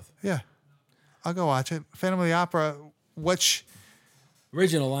to do both. Yeah, I'll go watch it. Phantom of the Opera. Which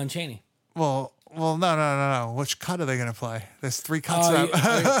Original Lon Chaney. well, Well, no. Which cut are they going to play? There's 3 cuts.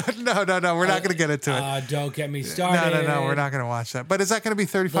 Oh, No. We're not going to get into it. Don't get me started. No. We're not going to watch that. But is that going to be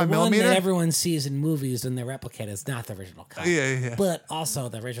 35 The one millimeter? that everyone sees in movies and they replicate is not the original cut. Yeah. But also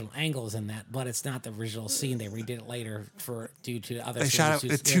the original angle is in that, but it's not the original scene. They redid it later due to other. They shot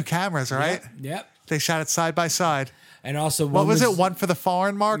it with 2 cameras, right? Yep. They shot it side by side. And also, What was it? One for the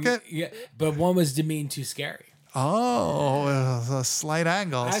foreign market? Yeah, but one was demeaned too scary. Oh, it was a slight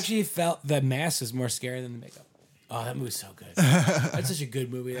angles. I actually felt the mask was more scary than the makeup. Oh, that movie's so good. That's such a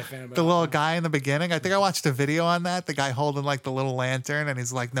good movie. That fan The little guy in the beginning. I think I watched a video on that. The guy holding like the little lantern, and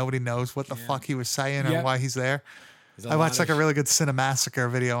he's like, nobody knows what the fuck he was saying or Yep. why he's there. There's I watched lot like a of really good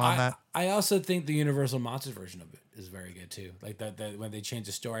Cinemassacre video on that. I also think the Universal Monsters version of it is very good too. Like the when they changed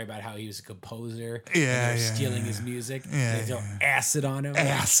the story about how he was a composer, and Yeah, they were yeah, stealing his music, Yeah, and they throw acid on him.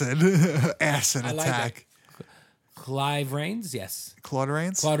 Acid, acid I like attack. Clive Rains, yes, Claude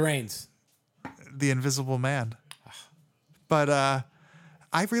Rains, Claude Rains. the Invisible Man. But I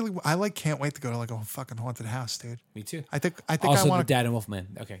like can't wait to go to like a fucking haunted house, dude. Me too. I think Also, I the want to. Dad and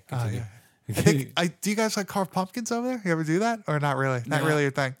Wolfman. Okay, continue. Do you guys like carve pumpkins over there? You ever do that or not really? Not No. really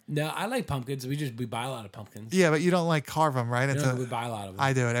your thing. No, I like pumpkins. We buy a lot of pumpkins. Yeah, but you don't like carve them, right? No, we buy a lot of them.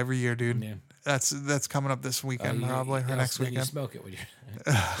 I do it every year, dude. Yeah. That's coming up this weekend probably or next then You weekend. smoke it with your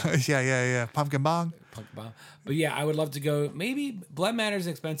yeah. Pumpkin bong. pumpkin bomb. But yeah, I would love to go. Maybe Blood Manor is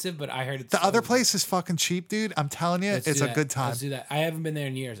expensive, but I heard it's The other place is fucking cheap, dude. I'm telling you, Let's it's do a that. good time. Let's do that. I haven't been there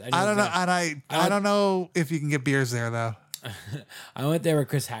in years. I don't know, and I don't know if you can get beers there though. I went there with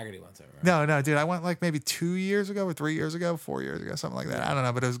Chris Haggerty once. I remember. No, dude. I went like maybe 2 years ago or 3 years ago, 4 years ago, something like that. I don't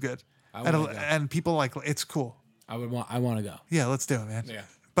know, but it was good. And people like it's cool. I want to go. Yeah, let's do it, man. Yeah.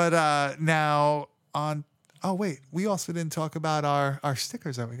 But now on. Oh wait, we also didn't talk about our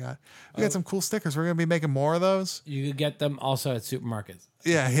stickers that we got. We got some cool stickers. We're gonna be making more of those. You could get them also at supermarkets.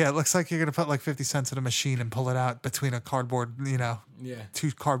 Yeah. It looks like you're gonna put like 50 cents in a machine and pull it out between a cardboard, Yeah.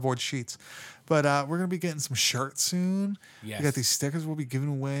 2 cardboard sheets. But we're gonna be getting some shirts soon. Yes. We got these stickers we'll be giving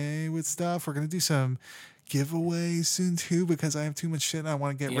away with stuff. We're gonna do some giveaways soon too because I have too much shit and I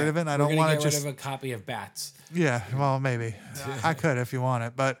want to get rid of it. And I don't want to get just rid of a copy of Bats. yeah. Well, maybe I could if you want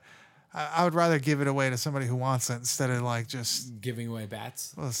it, but I would rather give it away to somebody who wants it instead of like just Giving away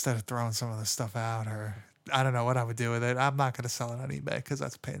Bats. well, instead of throwing some of the stuff out or I don't know what I would do with it. I'm not going to sell it on eBay because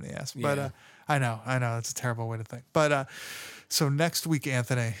that's a pain in the ass. Yeah. But I know it's a terrible way to think. But so next week,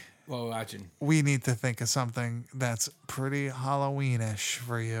 Anthony, What we're watching. we need to think of something that's pretty Halloweenish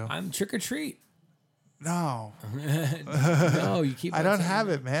for you. I'm trick or treat. No, No, you keep. I don't have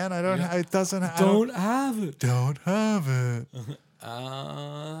it, man. I don't. It doesn't. Don't have it. Don't have it.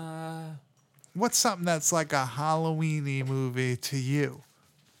 Uh, What's something that's like a Halloweeny movie to you?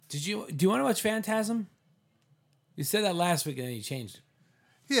 do you want to watch Phantasm? You said that last week and then you changed it.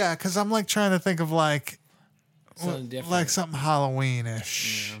 Yeah, because I'm like trying to think of like Something different. like something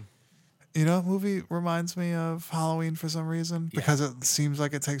Halloweenish. You know, what movie reminds me of Halloween for some reason because it seems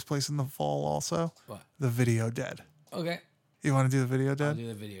like it takes place in the fall. Also, What? The Video Dead. Okay. You want to do The Video I'll Dead? do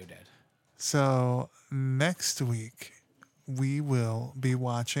the video dead. So next week we will be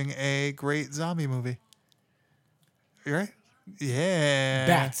watching a great zombie movie. You right? Yeah.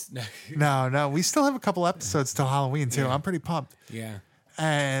 Bats. No. We still have a couple episodes till Halloween too. I'm pretty pumped. Yeah.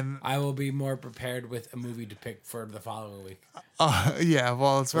 And I will be more prepared with a movie to pick for the following week. yeah,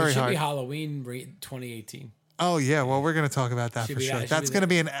 well, it's It very should hard. be Halloween 2018. Oh yeah, well, we're gonna talk about that Should for be sure. that- should That's be gonna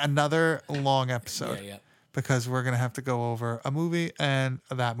that. be another long episode. Yeah. Because we're gonna have to go over a movie and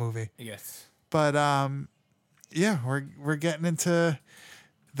that movie. Yes. But yeah, we're getting into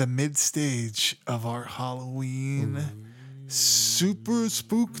the mid stage of our Halloween super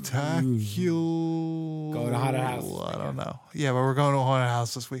spooktacular. Go to haunted house this I don't know. Yeah, but we're going to a haunted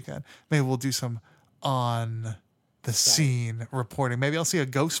house this weekend. Maybe we'll do some on the scene reporting. Maybe I'll see a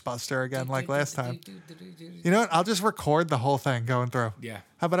Ghostbuster again like last time. You know what? I'll just record the whole thing going through. Yeah.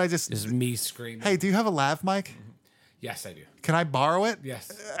 How about I just This is me screaming. hey, do you have a lav mic? Yes, I do. Can I borrow it?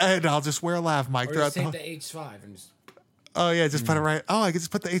 Yes. And I'll just wear a lav mic Or throughout just the take whole. the H5 and just. Oh yeah, just put it right. Oh, I could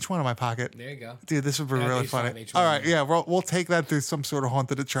just put the H1 in my pocket. There you go. Dude, this would be Yeah, really H5, funny. H1, All right, yeah. yeah, we'll take that through some sort of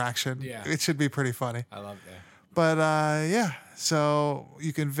haunted attraction. Yeah. It should be pretty funny. I love that. But yeah, so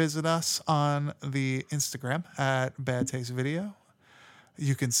you can visit us on the Instagram at Bad Taste Video.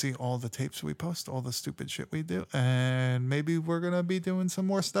 You can see all the tapes we post, all the stupid shit we do, and maybe we're gonna be doing some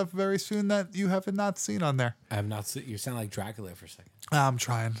more stuff very soon that you haven't not seen on there. I have not seen. You sound like Dracula for a second. I'm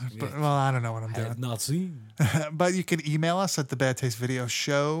trying, but well, I don't know what I'm I have doing. not seen. But you can email us at the Bad Taste Video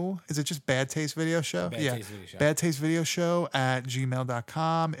Show. Is it just Bad Taste Video Show? Bad Taste Video Show. Bad Taste Video Show at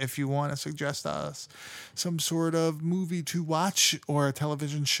gmail.com. If you want to suggest us some sort of movie to watch or a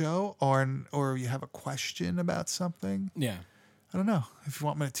television show, or you have a question about something. Yeah, I don't know. If you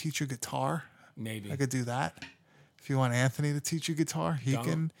want me to teach you guitar, maybe. I could do that. If you want Anthony to teach you guitar, he Don't.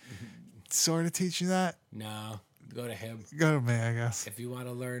 can sort of teach you that. No, go to him. Go to me, I guess. If you want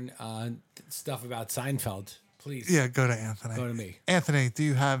to learn stuff about Seinfeld, please. Yeah, go to Anthony. Go to me. Anthony, do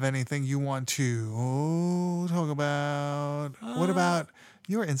you have anything you want to talk about? What about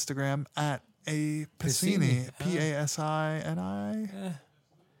your Instagram at a Pasini, Pasini?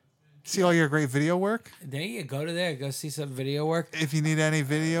 See all your great video work? There you go to there. Go see some video work. If you need any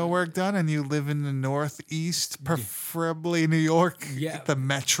video work done and you live in the Northeast, preferably New York, Yeah. the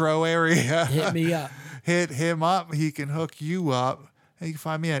metro area, Hit me up. hit him up. He can hook you up. And you can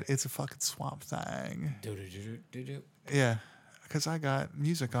find me at It's a Fucking Swamp Thing. Do-do-do-do-do-do. Yeah, because I got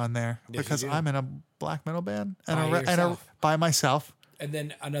music on there. Yes, Because you do. I'm in a black metal band and By and yourself. by myself, And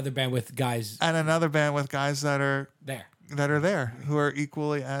then another band with guys and another band with guys that are there. there who are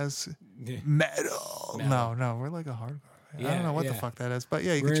equally as Yeah. metal. No, we're like a hardcore. I Yeah, don't know what the yeah. fuck that is, but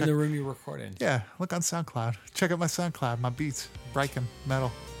yeah, you We're can in check. the room you record in. Yeah, look on SoundCloud. Check out my SoundCloud, my beats, breaking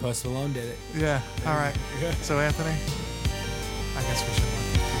metal. Post Malone did it. Yeah, all right. Yeah. So Anthony, I guess we should.